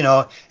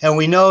 And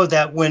we know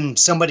that when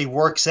somebody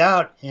works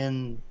out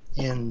in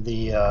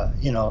the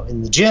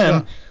in the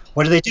gym,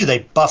 what do? They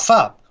buff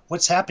up.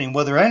 What's happening?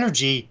 Well, their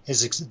energy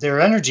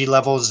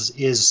levels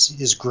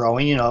is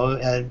growing.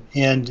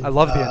 And I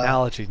love the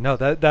analogy. No,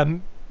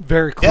 that.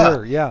 Very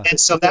clear, yeah. And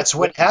so that's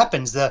what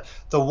happens. The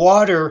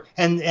water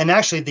and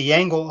actually the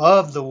angle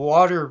of the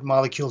water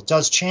molecule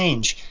does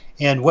change.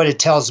 And what it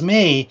tells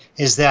me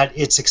is that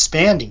it's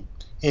expanding.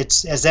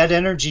 It's as that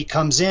energy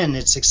comes in,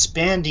 it's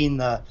expanding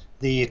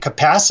the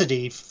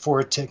capacity for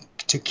it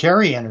to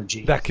carry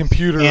energy. That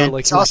computer, and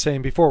like you were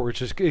saying before,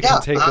 which is it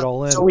can take it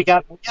all in. So we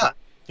got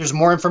there's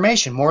more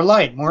information, more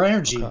light, more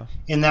energy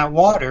in that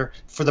water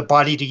for the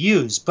body to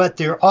use. But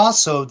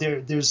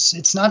there's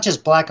it's not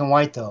just black and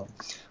white though.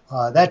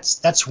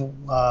 That's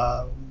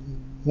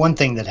one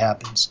thing that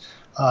happens.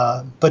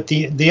 But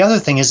the other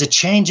thing is it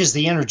changes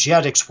the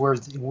energetics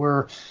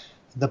where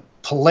the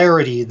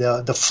polarity,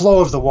 the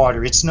flow of the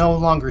water. It's no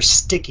longer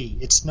sticky.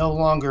 It's no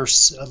longer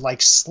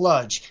like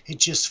sludge. It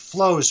just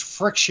flows.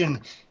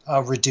 Friction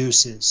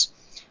reduces.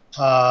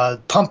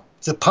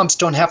 The pumps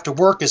don't have to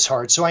work as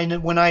hard. So I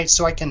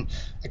can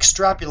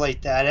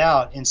extrapolate that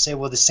out and say,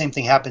 well, the same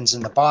thing happens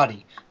in the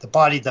body. The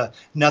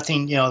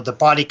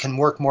body can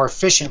work more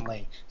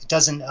efficiently. It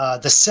doesn't.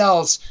 The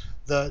cells,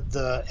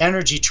 the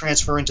energy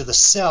transfer into the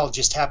cell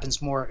just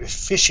happens more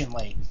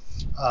efficiently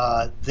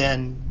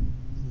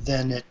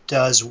than it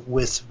does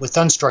with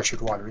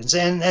unstructured water.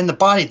 And the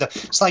body,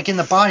 it's like in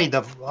the body,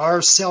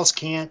 our cells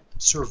can't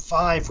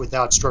survive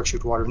without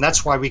structured water, and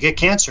that's why we get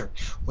cancer.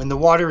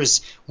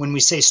 When we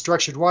say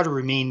structured water,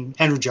 we mean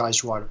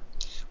energized water.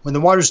 When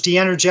the water is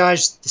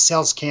de-energized, the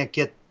cells can't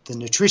get the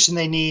nutrition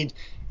they need,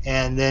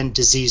 and then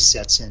disease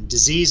sets in.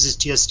 Disease is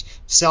just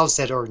cells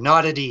that are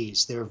not at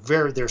ease.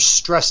 They're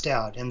stressed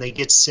out, and they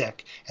get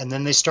sick, and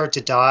then they start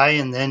to die,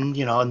 and then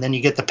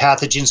you get the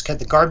pathogens,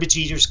 the garbage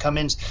eaters come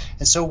in,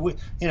 and so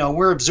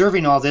we're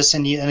observing all this,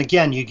 and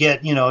again you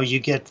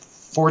get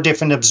four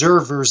different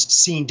observers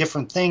seeing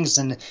different things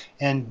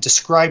and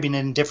describing it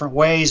in different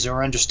ways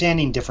or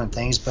understanding different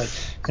things, but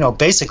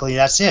basically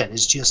that's it.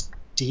 It's just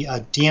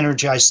a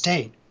de-energized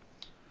state.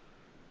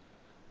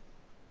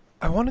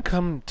 I want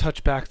to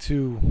touch back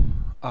to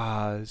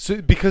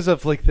so because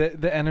of like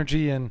the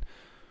energy and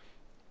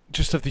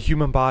just of the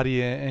human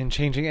body and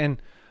changing,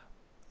 and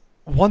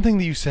one thing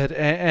that you said,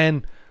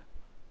 and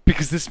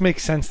because this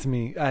makes sense to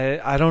me,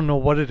 I don't know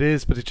what it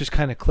is, but it just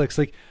kind of clicks.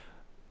 Like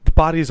the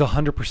body is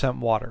 100%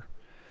 water,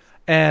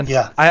 and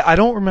yeah. I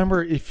don't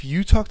remember if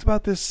you talked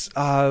about this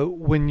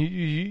when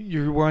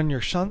you were on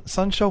your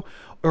Sun show,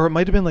 or it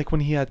might have been like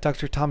when he had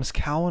Dr. Thomas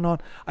Cowan on.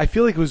 I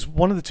feel like it was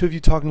one of the two of you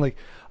talking like.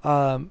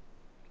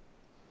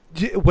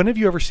 When have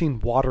you ever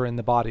seen water in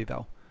the body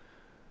though?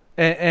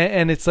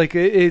 And it's like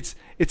it's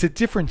a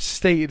different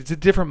state. It's a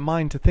different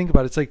mind to think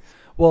about. It's like,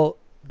 well,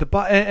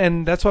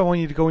 and that's why I want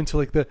you to go into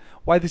like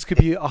why this could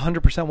be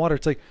 100% water.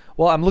 It's like,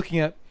 well, I'm looking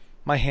at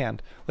my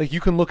hand. Like you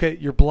can look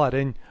at your blood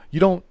and you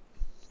don't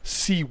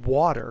see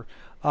water,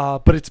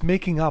 but it's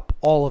making up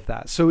all of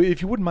that. So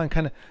if you wouldn't mind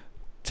kind of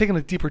taking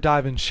a deeper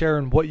dive and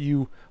sharing what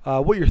your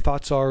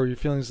thoughts are or your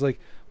feelings, like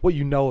what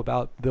you know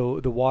about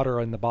the water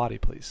in the body,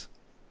 please.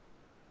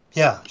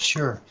 Yeah,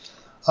 sure.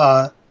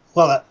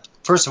 Well,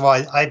 first of all,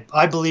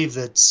 I believe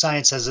that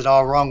science has it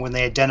all wrong when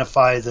they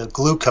identify the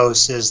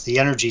glucose as the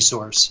energy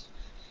source.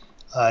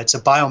 It's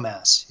a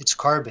biomass. It's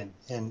carbon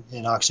and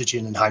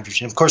oxygen and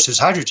hydrogen. Of course, there's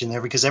hydrogen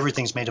there because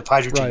everything's made of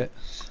hydrogen. Right.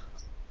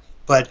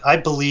 But I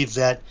believe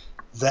that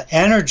the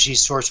energy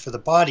source for the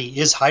body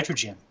is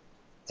hydrogen.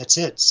 That's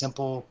it,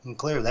 simple and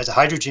clear. That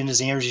hydrogen is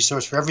the energy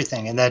source for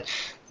everything, and that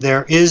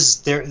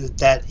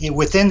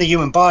within the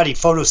human body,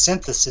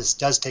 photosynthesis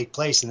does take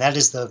place, and that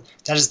is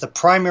the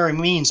primary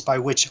means by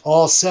which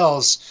all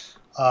cells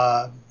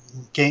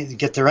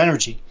get their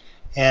energy,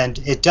 and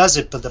it does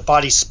it. But the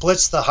body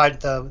splits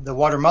the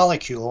water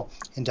molecule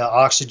into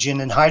oxygen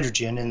and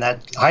hydrogen, and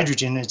that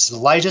hydrogen is the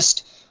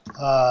lightest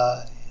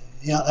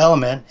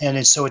element,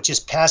 and so it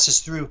just passes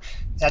through.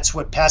 That's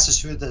what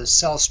passes through the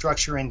cell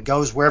structure and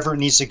goes wherever it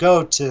needs to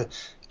go to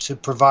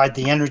provide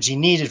the energy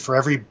needed for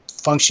every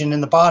function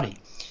in the body.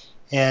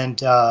 And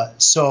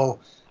so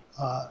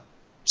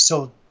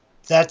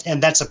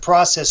that's a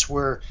process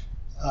where,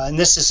 and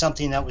this is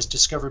something that was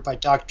discovered by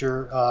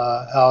Dr.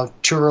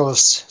 Arturo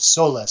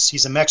Solis.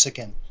 He's a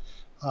Mexican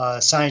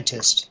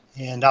scientist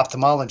and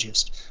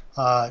ophthalmologist.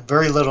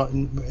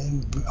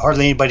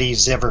 Hardly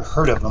anybody's ever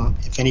heard of him,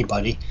 if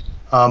anybody.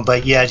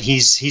 But yet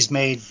he's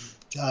made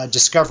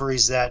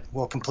discoveries that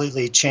will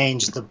completely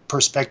change the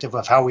perspective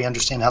of how we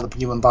understand how the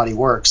human body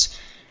works,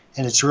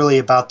 and it's really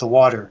about the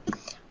water.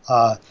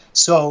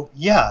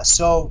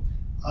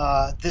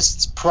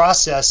 This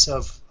process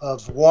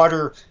of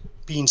water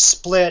being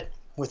split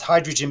with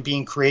hydrogen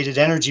being created,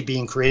 energy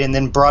being created, and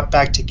then brought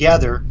back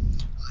together,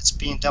 it's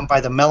being done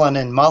by the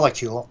melanin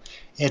molecule.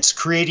 It's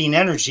creating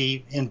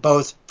energy in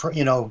both,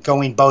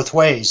 going both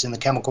ways in the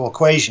chemical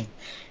equation.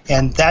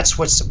 And that's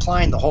what's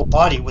supplying the whole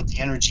body with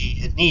the energy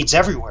it needs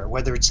everywhere,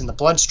 whether it's in the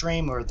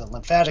bloodstream or the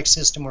lymphatic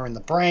system or in the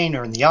brain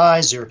or in the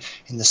eyes or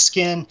in the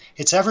skin.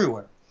 It's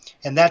everywhere.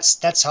 And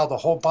that's how the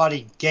whole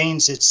body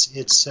gains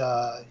its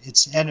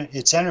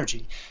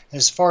energy. And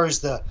as far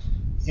as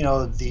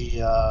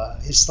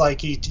it's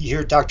like you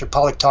hear Dr.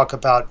 Pollack talk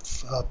about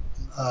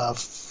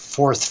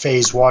fourth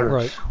phase water.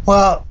 Right.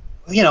 Well,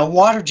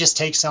 water just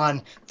takes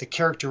on the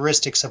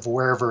characteristics of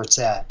wherever it's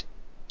at.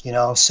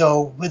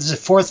 So with the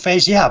fourth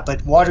phase, yeah,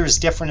 but water is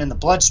different in the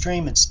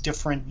bloodstream. It's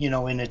different,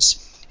 in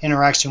its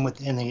interaction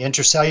in the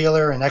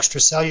intracellular and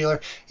extracellular.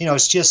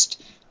 It's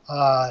just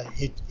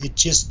it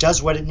just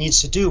does what it needs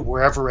to do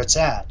wherever it's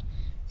at,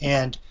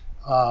 and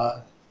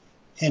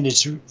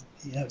it's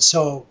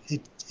so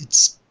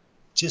it's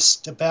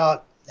just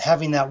about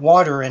having that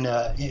water in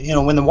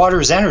when the water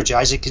is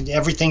energized,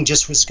 everything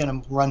just was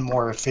going to run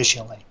more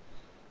efficiently.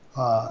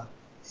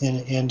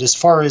 And as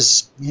far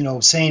as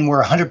saying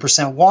we're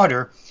 100%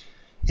 water,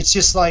 it's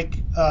just like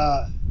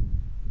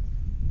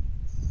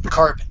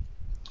carbon.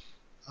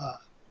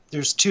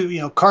 there's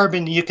two,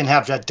 carbon. You can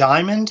have a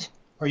diamond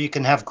or you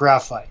can have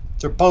graphite.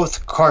 They're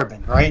both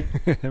carbon, right?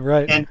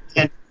 Right. And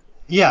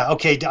yeah,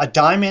 okay. A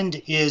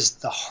diamond is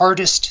the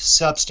hardest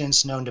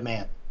substance known to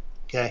man.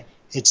 Okay,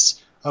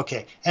 it's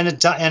okay, and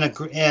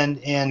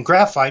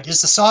graphite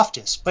is the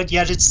softest, but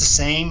yet it's the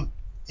same.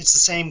 It's the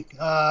same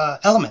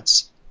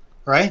elements,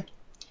 right?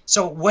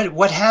 So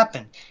what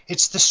happened?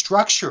 It's the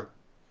structure.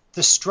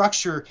 The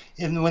structure,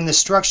 and when the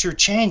structure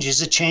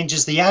changes, it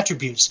changes the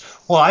attributes.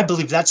 Well, I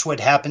believe that's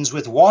what happens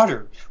with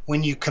water.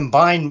 When you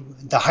combine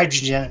the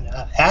hydrogen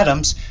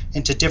atoms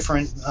into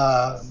different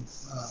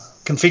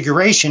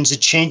configurations,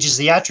 it changes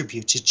the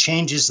attributes. It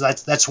changes,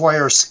 that's why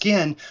our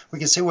skin, we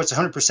can say, well, it's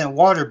 100%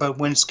 water, but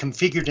when it's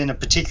configured in a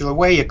particular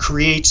way, it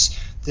creates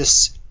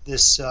this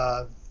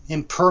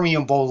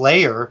impermeable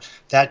layer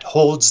that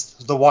holds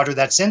the water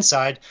that's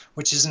inside,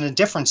 which is in a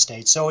different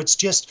state. So it's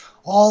just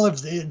all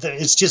of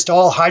it's just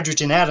all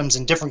hydrogen atoms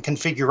in different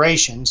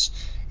configurations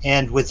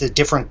and with a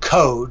different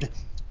code,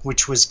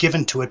 which was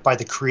given to it by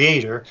the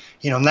creator,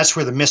 and that's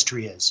where the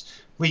mystery is.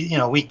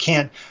 We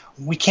can't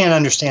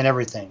understand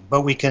everything,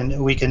 but we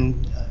can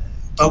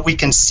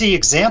see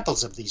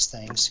examples of these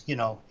things,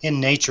 in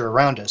nature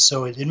around us.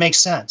 So it makes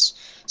sense.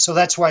 So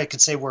that's why I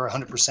could say we're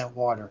 100%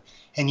 water.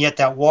 And yet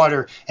that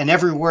water, and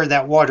everywhere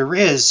that water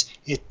is,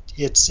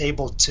 it's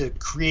able to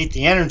create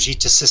the energy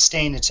to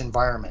sustain its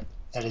environment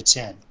that it's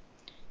in.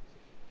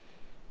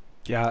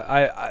 Yeah,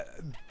 I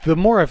the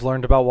more I've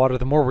learned about water,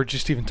 the more we're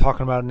just even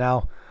talking about it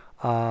now.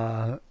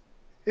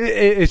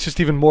 It's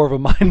just even more of a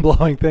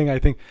mind-blowing thing, I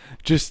think.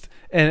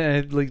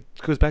 And it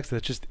goes back to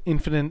that, just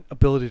infinite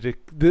ability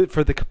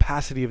for the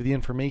capacity of the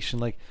information.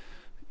 Like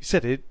you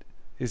said,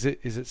 is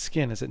it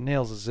skin? Is it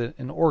nails? Is it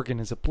an organ?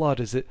 Is it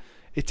blood?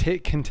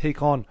 Can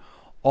take on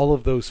all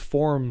of those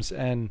forms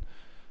and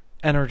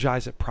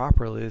energize it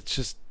properly. It's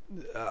just,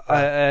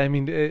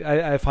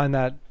 I find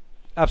that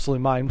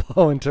absolutely mind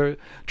blowing to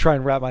try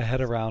and wrap my head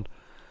around.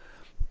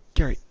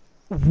 Gary,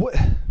 what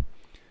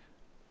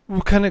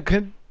kind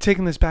of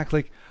taking this back?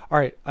 Like, all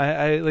right,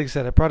 I like I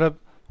said, I brought up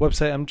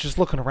website. I'm just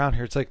looking around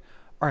here. It's like,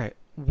 all right,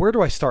 where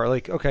do I start?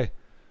 Like, okay,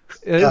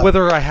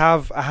 whether I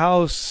have a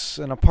house,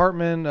 an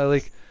apartment,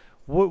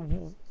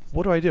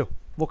 what do I do?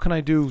 What can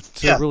I do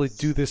to really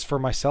do this for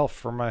myself,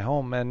 for my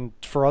home, and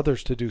for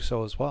others to do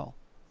so as well?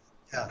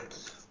 Yeah.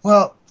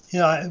 Well,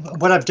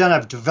 what I've done,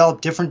 I've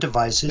developed different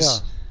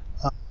devices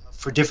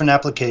for different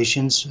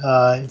applications.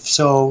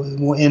 So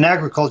in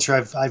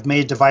agriculture, I've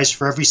made a device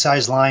for every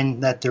size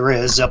line that there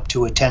is, up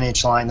to a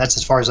 10-inch line. That's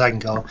as far as I can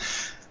go.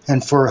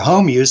 And for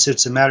home use,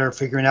 it's a matter of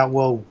figuring out,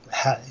 well,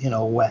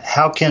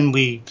 how can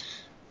we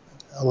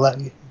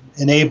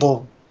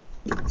enable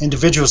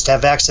individuals to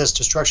have access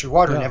to structured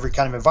water in every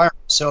kind of environment.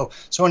 So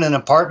in an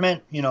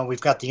apartment,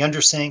 we've got the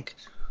undersink.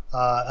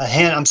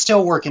 I'm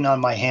still working on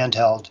my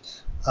handheld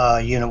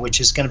unit,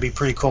 which is going to be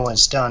pretty cool when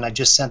it's done. I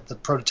just sent the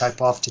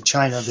prototype off to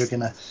China. They're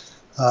going to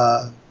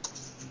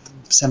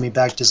send me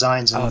back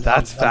designs. And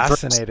that's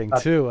fascinating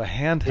too. A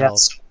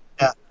handheld.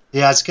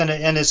 Yeah,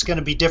 it's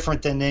gonna be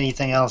different than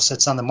anything else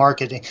that's on the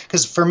market.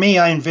 Because for me,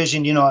 I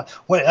envision,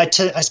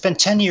 I spent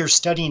 10 years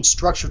studying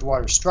structured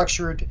water,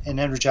 structured and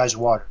energized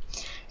water.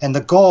 And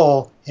the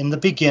goal in the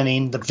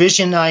beginning, the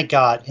vision I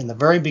got in the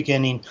very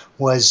beginning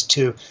was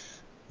to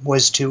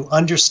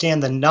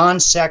understand the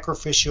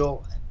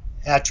non-sacrificial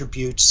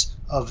attributes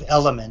of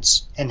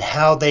elements and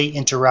how they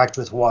interact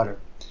with water.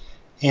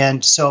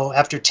 And so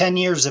after 10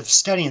 years of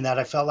studying that,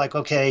 I felt like,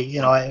 okay,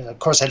 of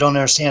course I don't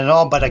understand it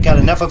all, but I got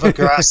enough of a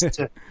grasp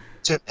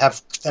to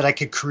have that I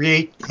could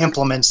create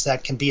implements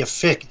that can be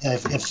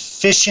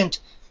efficient,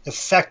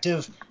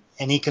 effective,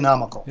 and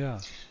economical. Yeah.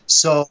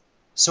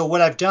 So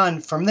what I've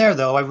done from there,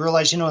 though, I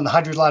realized, in the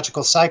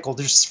hydrological cycle,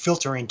 there's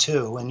filtering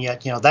too, and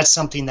yet, that's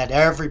something that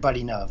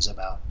everybody knows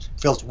about,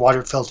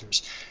 water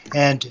filters,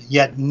 and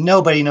yet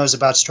nobody knows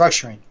about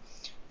structuring.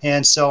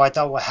 And so I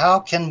thought, well, how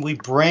can we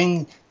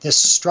bring this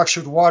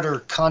structured water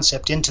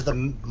concept into the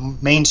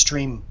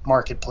mainstream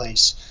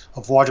marketplace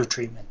of water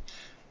treatment?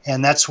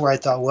 And that's where I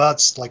thought, well,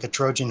 it's like a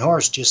Trojan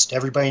horse. Just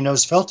everybody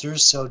knows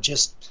filters, so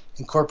just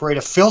incorporate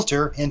a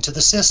filter into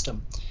the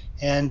system.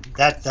 And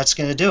that's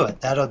going to do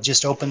it. That'll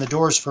just open the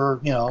doors for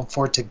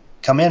it to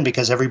come in,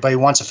 because everybody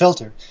wants a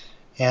filter.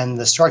 And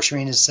the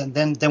structuring is, and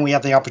then we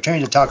have the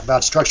opportunity to talk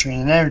about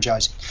structuring and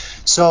energizing.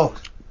 So,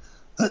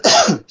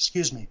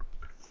 excuse me.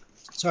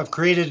 So I've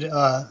created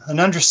an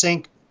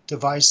undersink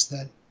device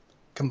that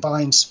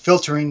combines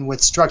filtering with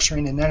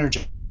structuring and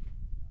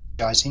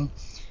energizing.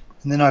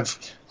 And then I've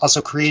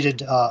also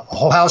created a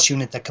whole house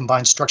unit that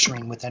combines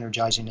structuring with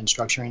energizing and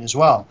structuring as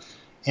well.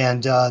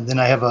 And then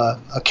I have a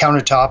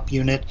countertop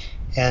unit,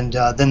 and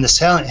then this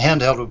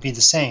handheld would be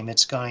the same.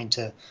 It's going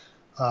to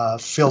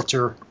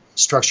filter,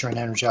 structure, and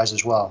energize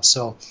as well.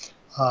 So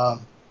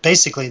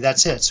basically,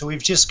 that's it. So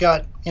we've just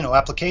got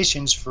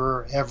applications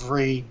for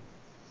every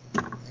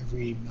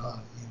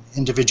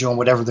individual and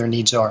whatever their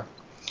needs are.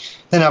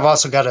 Then I've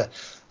also got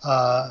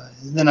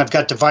then I've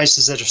got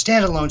devices that are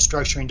standalone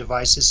structuring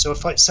devices. So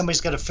if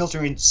somebody's got a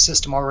filtering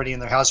system already in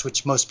their house,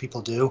 which most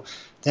people do,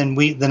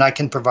 then I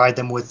can provide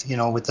them with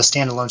with the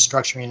standalone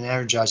structuring and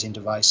energizing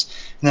device.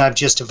 And then I've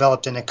just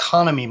developed an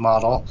economy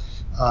model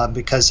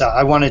because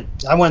I wanted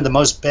the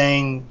most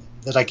bang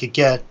that I could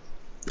get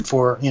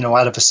for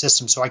out of a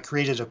system. So I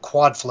created a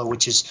quad flow,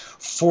 which is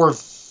 4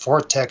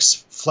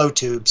 vortex flow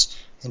tubes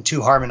and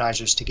 2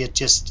 harmonizers to get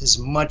just as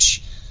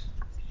much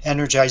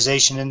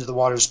energization into the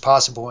water as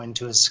possible,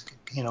 into as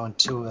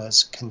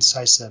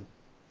concise a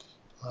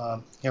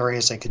area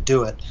as I could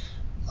do it.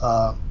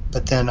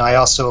 But then I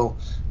also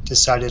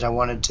decided I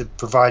wanted to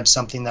provide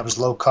something that was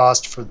low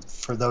cost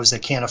for those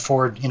that can't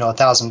afford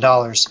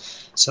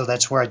 $1,000. So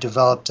that's where I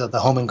developed the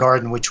Home and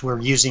Garden, which we're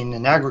using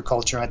in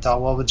agriculture. I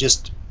thought, well, we'll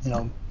just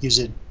use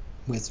it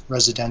with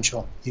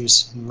residential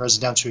use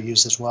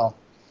as well.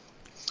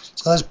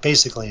 So that's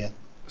basically it.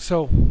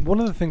 So one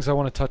of the things I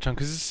want to touch on,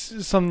 because this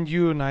is something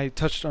you and I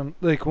touched on,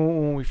 like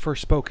when we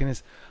first spoke, and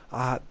is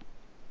I'm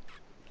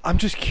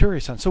just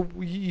curious on. So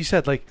you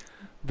said like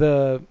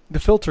the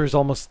filter is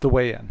almost the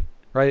way in,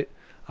 right?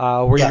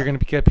 Where you're going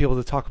to get people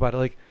to talk about it.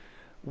 Like,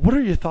 what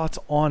are your thoughts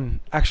on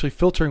actually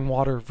filtering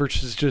water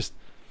versus just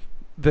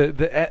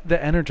the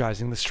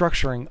energizing, the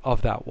structuring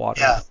of that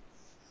water?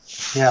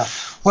 Yeah.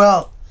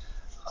 Well,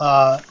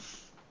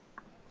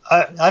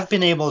 I've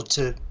been able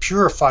to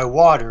purify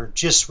water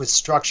just with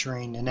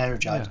structuring and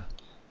energizing,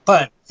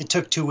 but it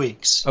took 2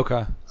 weeks.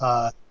 Okay.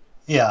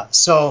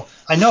 So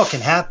I know it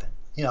can happen.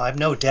 I have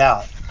no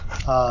doubt.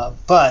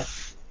 But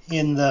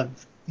in the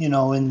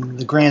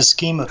grand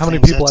scheme of how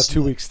things, many people have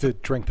 2 weeks to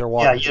drink their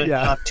water? Not 2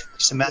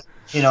 weeks.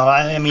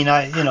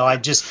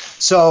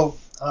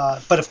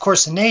 But of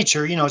course in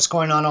nature, it's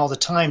going on all the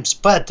time.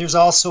 But there's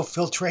also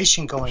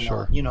filtration going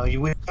on.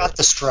 We've got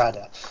the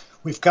strata.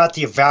 We've got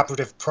the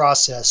evaporative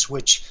process,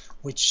 which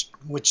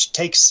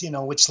takes,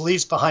 which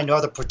leaves behind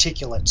other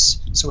particulates.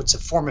 So it's a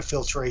form of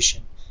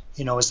filtration,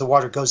 as the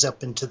water goes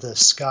up into the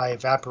sky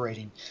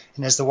evaporating.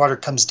 And as the water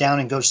comes down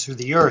and goes through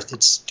the earth,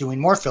 it's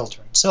doing more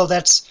filtering. So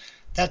that's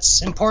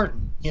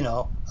important,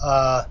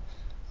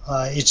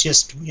 it's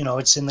just,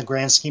 it's in the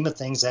grand scheme of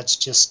things, that's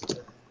just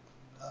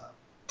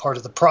part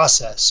of the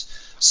process.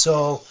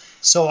 So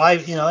I,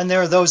 and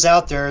there are those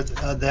out there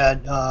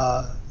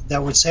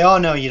that would say, oh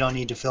no, you don't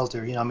need to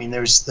filter.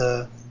 There's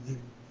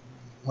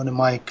one of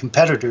my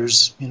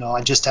competitors,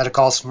 I just had a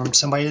call from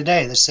somebody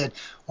today that said,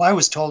 well, I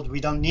was told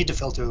we don't need to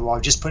filter the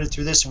water, just put it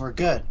through this and we're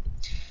good.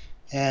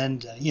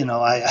 And,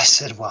 I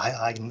said, well,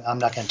 I'm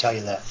not going to tell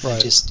you that. Right. I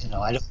just,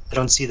 I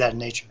don't see that in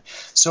nature.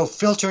 So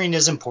filtering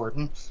is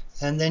important.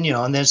 And then,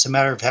 and then it's a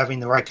matter of having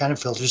the right kind of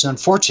filters.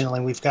 Unfortunately,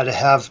 we've got to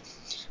have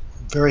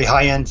very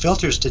high-end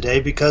filters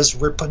today because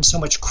we're putting so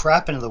much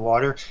crap into the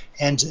water,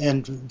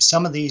 and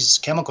some of these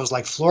chemicals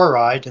like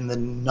fluoride and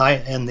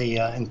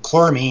and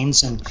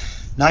chloramines and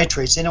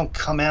nitrates, they don't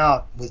come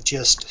out with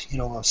just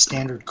a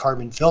standard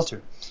carbon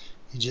filter.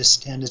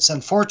 And it's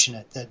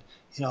unfortunate that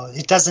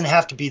it doesn't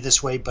have to be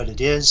this way, but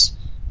it is.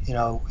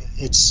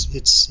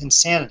 It's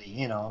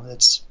insanity.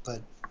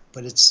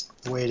 But it's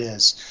the way it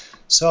is.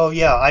 So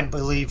yeah, I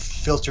believe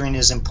filtering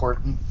is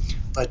important,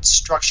 but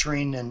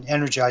structuring and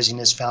energizing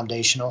is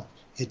foundational.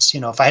 It's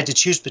if I had to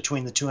choose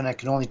between the two and I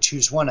could only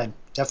choose one, I'd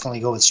definitely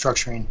go with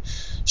structuring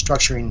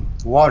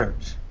water.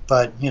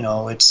 But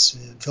it's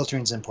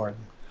filtering is important.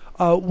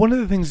 One of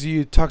the things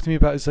you talked to me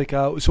about is like,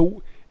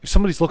 so if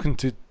somebody's looking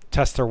to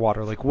test their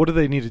water, like what do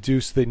they need to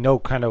do so they know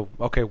kind of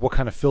what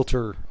kind of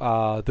filter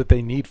that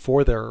they need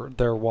for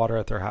their water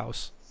at their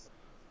house?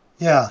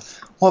 Yeah,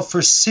 well,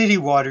 for city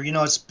water,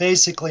 it's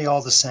basically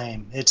all the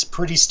same. It's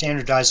pretty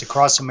standardized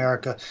across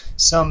America.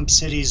 Some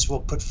cities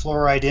will put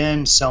fluoride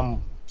in,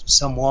 some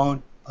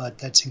won't.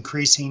 That's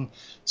increasing.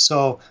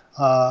 So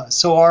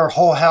our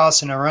whole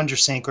house and our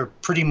undersink are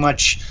pretty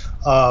much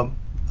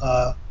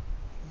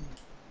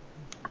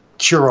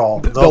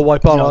cure-all. They'll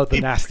wipe out all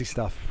the nasty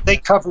stuff. They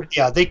cover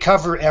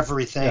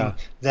everything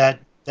that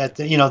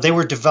they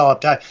were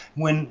developed. I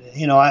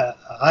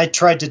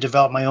tried to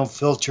develop my own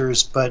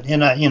filters, but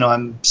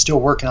I'm still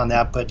working on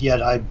that. But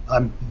yet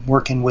I'm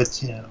working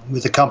with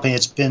a company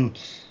that's been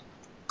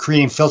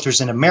creating filters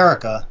in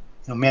America,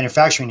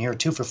 manufacturing here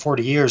too for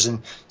 40 years,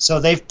 and so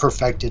they've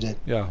perfected it.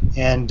 Yeah.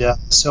 And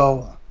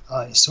so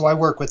I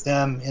work with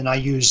them, and I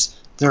use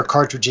their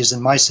cartridges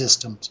in my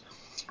systems.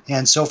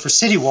 And so for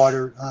city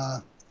water,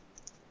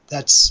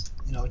 that's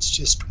it's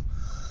just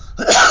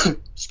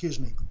excuse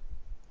me.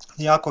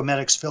 The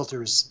Aquamedics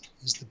filter is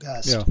the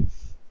best. Yeah.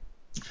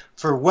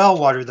 For well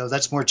water, though,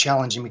 that's more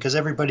challenging because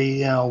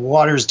everybody,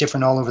 water is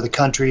different all over the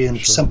country,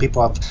 and some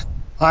people have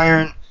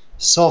iron,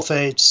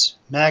 sulfates,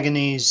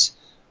 manganese,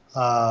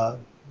 all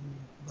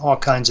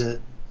kinds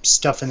of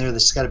stuff in there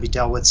that's got to be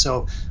dealt with.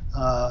 So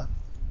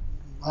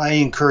I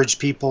encourage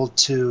people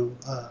to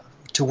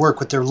work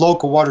with their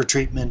local water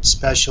treatment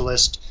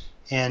specialist,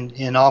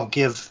 and I'll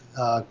give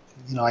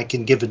I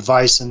can give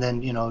advice, and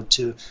then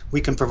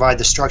we can provide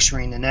the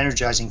structuring and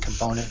energizing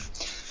component.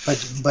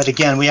 But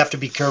again, we have to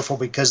be careful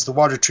because the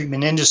water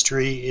treatment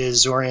industry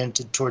is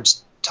oriented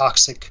towards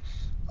toxic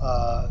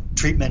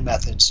treatment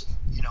methods.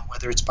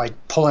 Whether it's by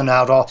pulling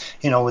out all,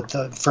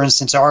 for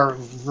instance, our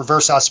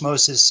reverse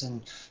osmosis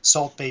and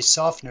salt-based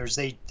softeners,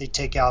 they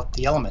take out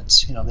the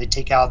elements. They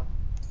take out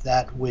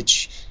that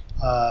which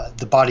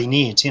the body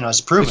needs.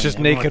 It's proven. It's just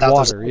naked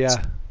water.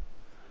 Yeah.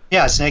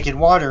 Yeah, it's naked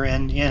water,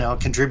 and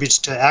contributes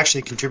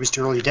to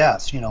early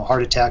death.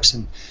 Heart attacks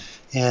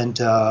and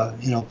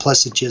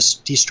plus it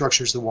just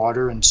destructures the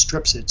water and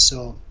strips it.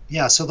 So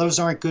those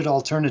aren't good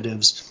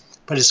alternatives.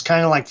 But it's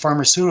kind of like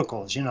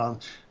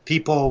pharmaceuticals.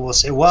 People will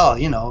say, well,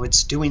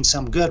 it's doing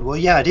some good. Well,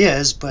 yeah, it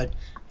is, but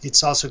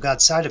it's also got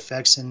side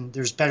effects, and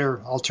there's better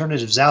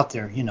alternatives out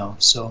there.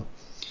 So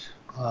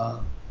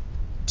I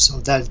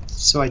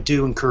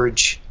do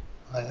encourage.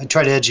 I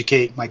try to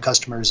educate my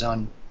customers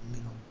on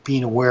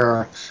being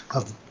aware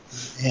of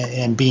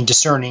and being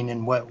discerning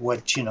in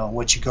what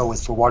you go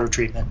with for water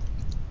treatment.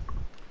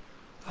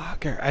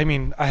 Okay, I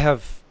mean, I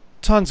have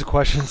tons of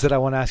questions that I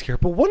want to ask here,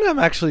 but one I'm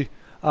actually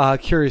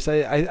curious.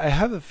 I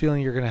have a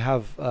feeling you're going to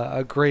have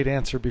a great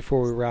answer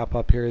before we wrap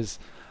up here. Is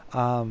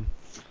how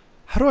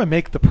do I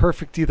make the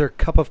perfect either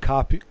cup of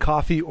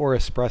coffee or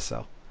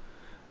espresso?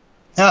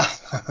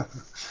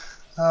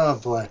 Oh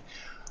boy,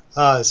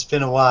 it's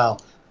been a while.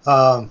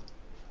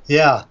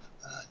 Yeah.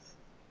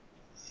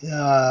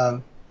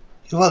 Well,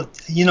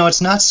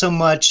 it's not so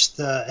much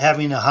the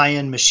having a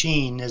high-end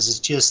machine as it's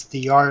just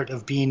the art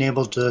of being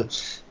able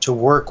to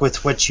work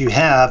with what you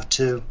have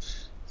to,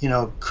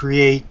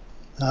 create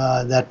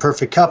that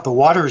perfect cup. But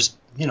water's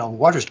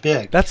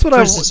big. That's what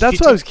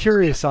what I was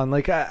curious on.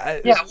 Like,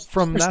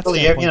 from that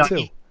standpoint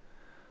too.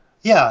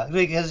 Yeah,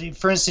 because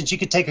for instance, you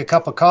could take a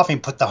cup of coffee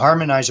and put the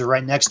harmonizer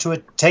right next to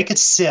it. Take a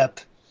sip.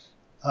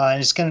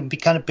 And it's going to be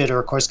kind of bitter,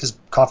 of course, because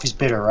coffee's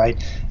bitter,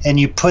 right? And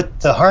you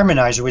put the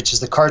harmonizer, which is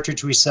the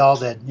cartridge we sell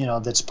that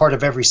that's part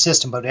of every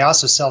system, but we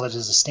also sell it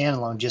as a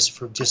standalone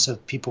just so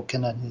people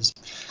can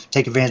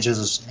take advantage of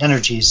those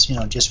energies,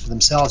 just for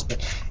themselves.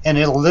 And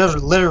it'll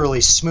literally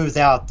smooth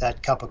out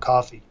that cup of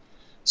coffee.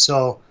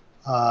 So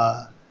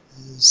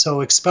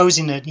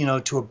exposing it,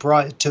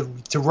 to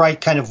the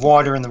right kind of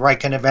water and the right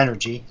kind of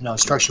energy,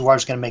 structured water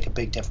is going to make a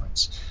big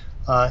difference.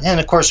 And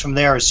of course, from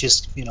there, it's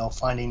just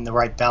finding the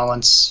right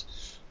balance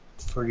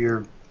for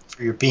your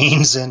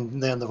beans,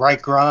 and then the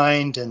right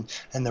grind and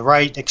the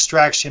right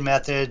extraction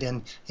method,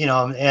 and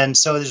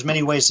so there's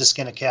many ways to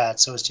skin a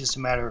cat. So it's just a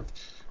matter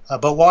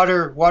of but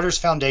water's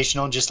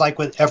foundational, just like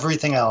with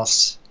everything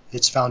else.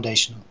 It's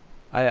foundational.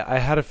 I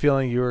had a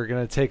feeling you were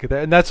going to take it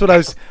there, and that's what I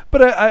was.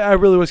 But I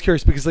really was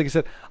curious because, like I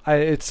said,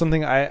 it's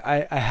something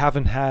I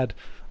haven't had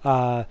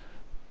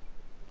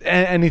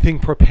anything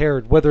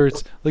prepared. Whether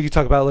it's like you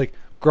talk about, like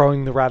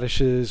growing the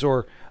radishes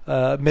or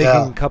making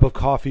a cup of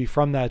coffee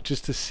from that,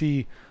 just to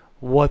see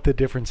what the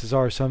differences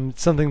are. So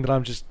something that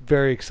I'm just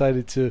very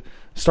excited to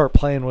start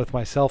playing with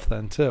myself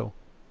then too.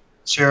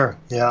 Sure.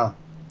 Yeah.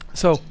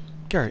 So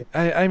Gary,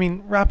 I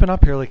mean, wrapping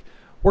up here, like,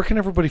 where can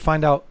everybody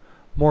find out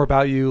more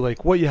about you,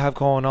 like what you have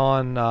going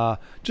on,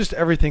 just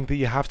everything that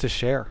you have to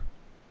share?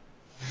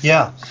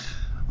 Yeah.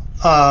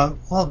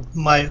 Well,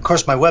 my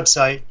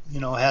website,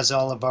 has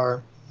all of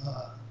our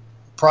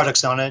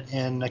products on it,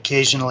 and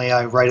occasionally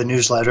I write a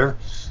newsletter.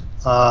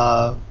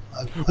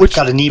 I've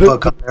got an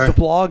ebook up there. The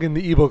blog and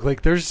the ebook,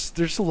 like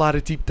there's a lot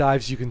of deep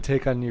dives you can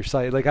take on your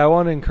site. Like I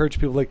want to encourage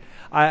people, like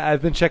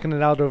I've been checking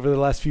it out over the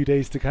last few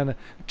days to kind of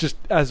just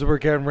as we're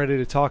getting ready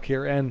to talk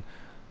here, and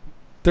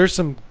there's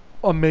some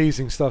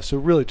amazing stuff. So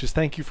really just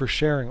thank you for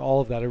sharing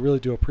all of that. I really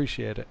do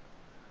appreciate it.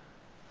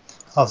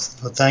 Oh,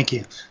 well, thank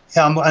you.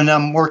 Yeah,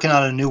 I'm working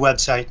on a new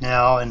website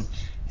now,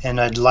 and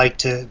I'd like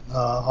to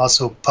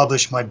also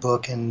publish my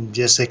book and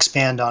just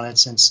expand on it,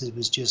 since it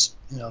was just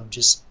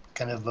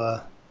kind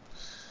of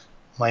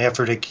my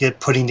effort to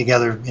putting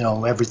together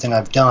everything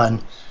I've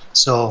done.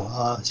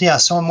 So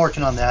so I'm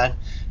working on that,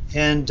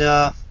 and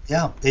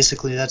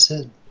basically that's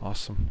it.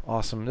 Awesome.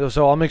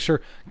 So I'll make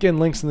sure, again,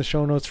 links in the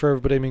show notes for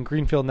everybody. I mean,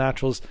 Greenfield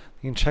Naturals,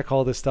 you can check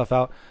all this stuff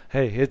out.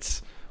 Hey,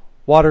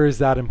 water is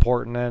that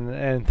important,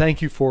 and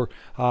thank you for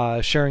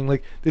sharing.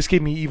 Like, this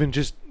gave me even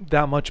just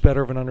that much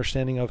better of an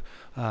understanding of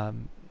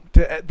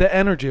the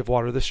energy of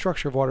water, the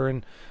structure of water,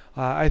 and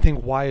I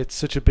think why it's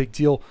such a big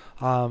deal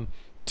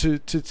to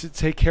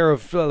take care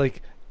of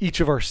like each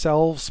of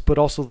ourselves, but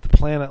also the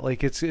planet.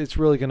 Like it's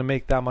really going to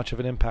make that much of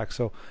an impact.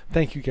 So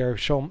thank you, Gary,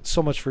 so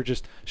much for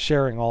just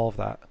sharing all of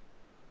that.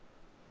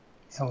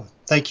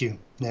 Thank you,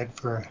 Nick,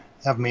 for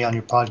having me on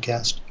your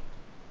podcast.